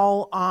is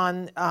all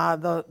on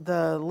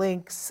the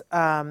links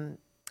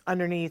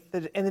underneath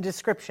in the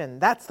description.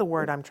 That's the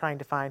word I'm trying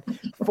to find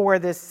for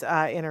this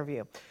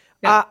interview.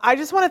 Yeah. I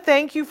just want to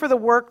thank you for the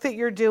work that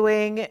you're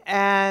doing.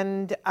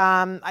 And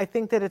I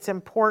think that it's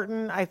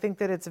important. I think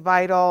that it's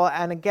vital.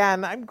 And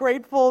again, I'm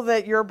grateful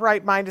that your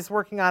bright mind is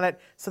working on it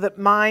so that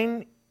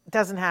mine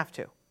doesn't have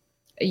to.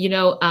 You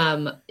know,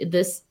 in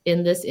this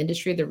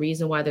industry, the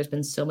reason why there's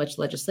been so much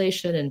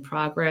legislation and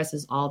progress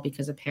is all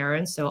because of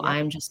parents. So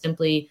I'm just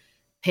simply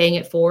paying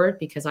it forward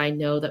because I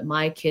know that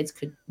my kids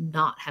could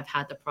not have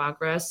had the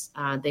progress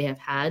they have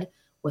had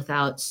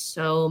without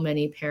so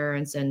many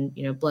parents and,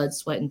 you know, blood,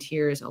 sweat, and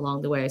tears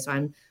along the way. So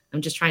I'm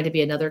just trying to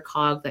be another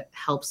cog that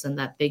helps in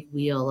that big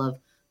wheel of,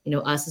 you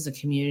know, us as a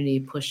community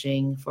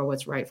pushing for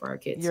what's right for our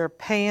kids. You're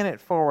paying it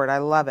forward. I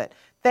love it.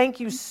 Thank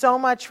you so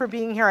much for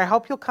being here. I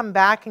hope you'll come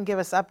back and give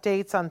us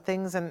updates on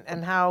things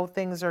and how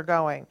things are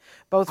going,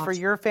 both for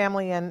your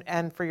family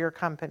and for your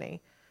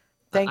company.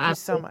 Thank you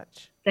so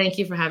much. Thank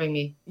you for having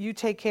me. You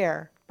take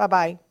care.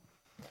 Bye-bye.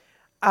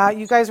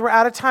 You guys, we're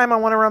out of time. I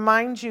want to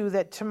remind you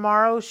that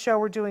tomorrow's show,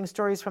 we're doing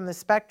Stories from the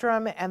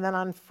Spectrum. And then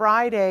on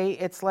Friday,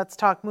 it's Let's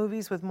Talk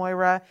Movies with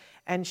Moira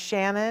and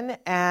Shannon.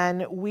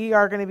 And we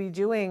are going to be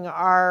doing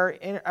our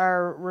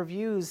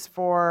reviews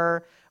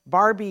for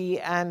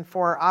Barbie and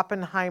for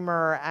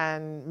Oppenheimer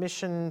and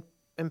Mission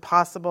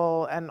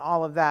Impossible and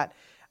all of that.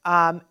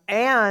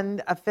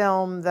 And a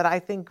film that I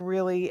think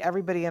really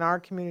everybody in our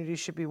community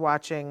should be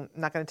watching.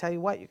 I'm not going to tell you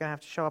what. You're going to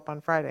have to show up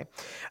on Friday.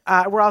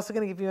 We're also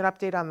going to give you an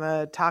update on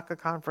the TACA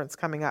conference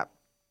coming up.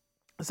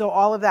 So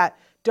all of that.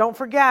 Don't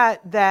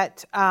forget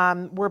that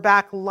we're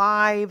back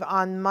live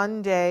on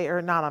Monday,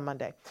 or not on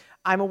Monday.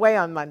 I'm away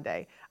on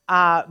Monday.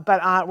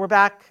 But we're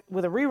back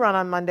with a rerun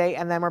on Monday,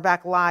 and then we're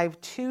back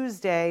live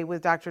Tuesday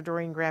with Dr.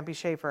 Doreen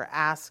Grampy-Schaefer,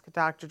 Ask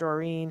Dr.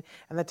 Doreen,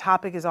 and the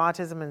topic is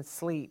autism and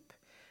sleep.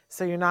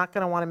 So you're not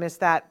going to want to miss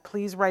that.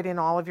 Please write in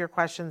all of your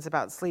questions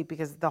about sleep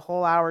because the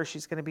whole hour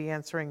she's going to be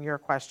answering your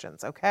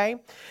questions, okay?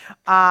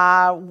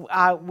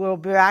 We'll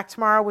be back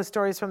tomorrow with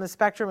Stories from the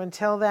Spectrum.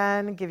 Until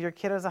then, give your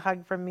kiddos a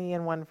hug from me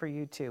and one for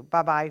you too.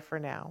 Bye-bye for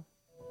now.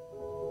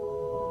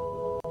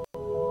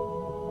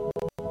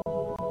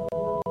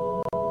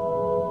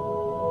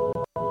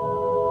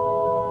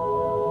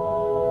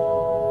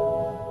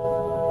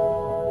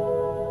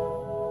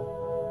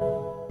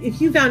 If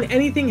you found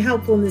anything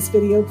helpful in this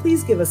video,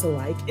 please give us a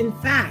like. In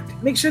fact,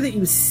 make sure that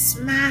you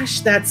smash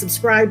that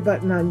subscribe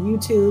button on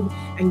YouTube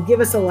and give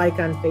us a like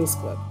on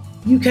Facebook.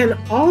 You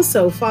can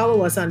also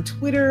follow us on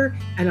Twitter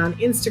and on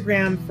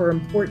Instagram for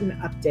important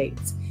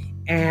updates.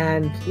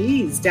 And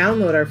please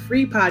download our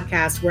free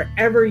podcast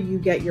wherever you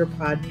get your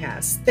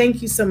podcasts.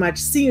 Thank you so much.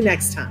 See you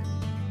next time.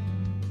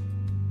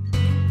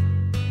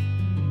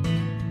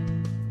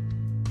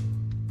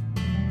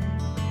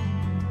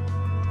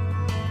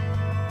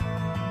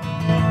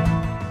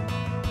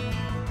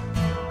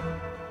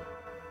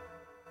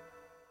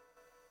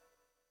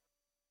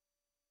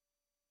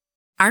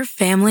 Our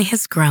family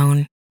has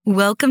grown.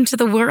 Welcome to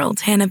the world,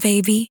 Hannah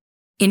baby.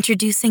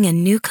 Introducing a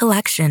new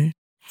collection,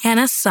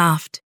 Hannah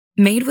Soft,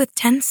 made with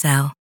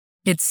Tencel.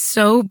 It's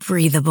so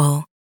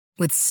breathable,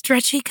 with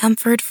stretchy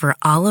comfort for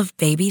all of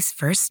baby's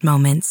first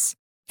moments.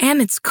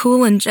 And it's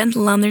cool and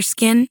gentle on their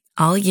skin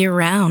all year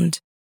round.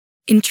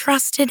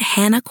 Entrusted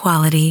Hannah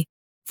quality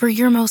for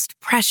your most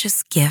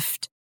precious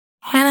gift.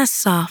 Hannah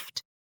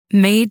Soft,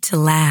 made to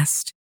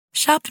last.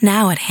 Shop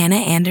now at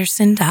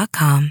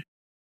hannahanderson.com.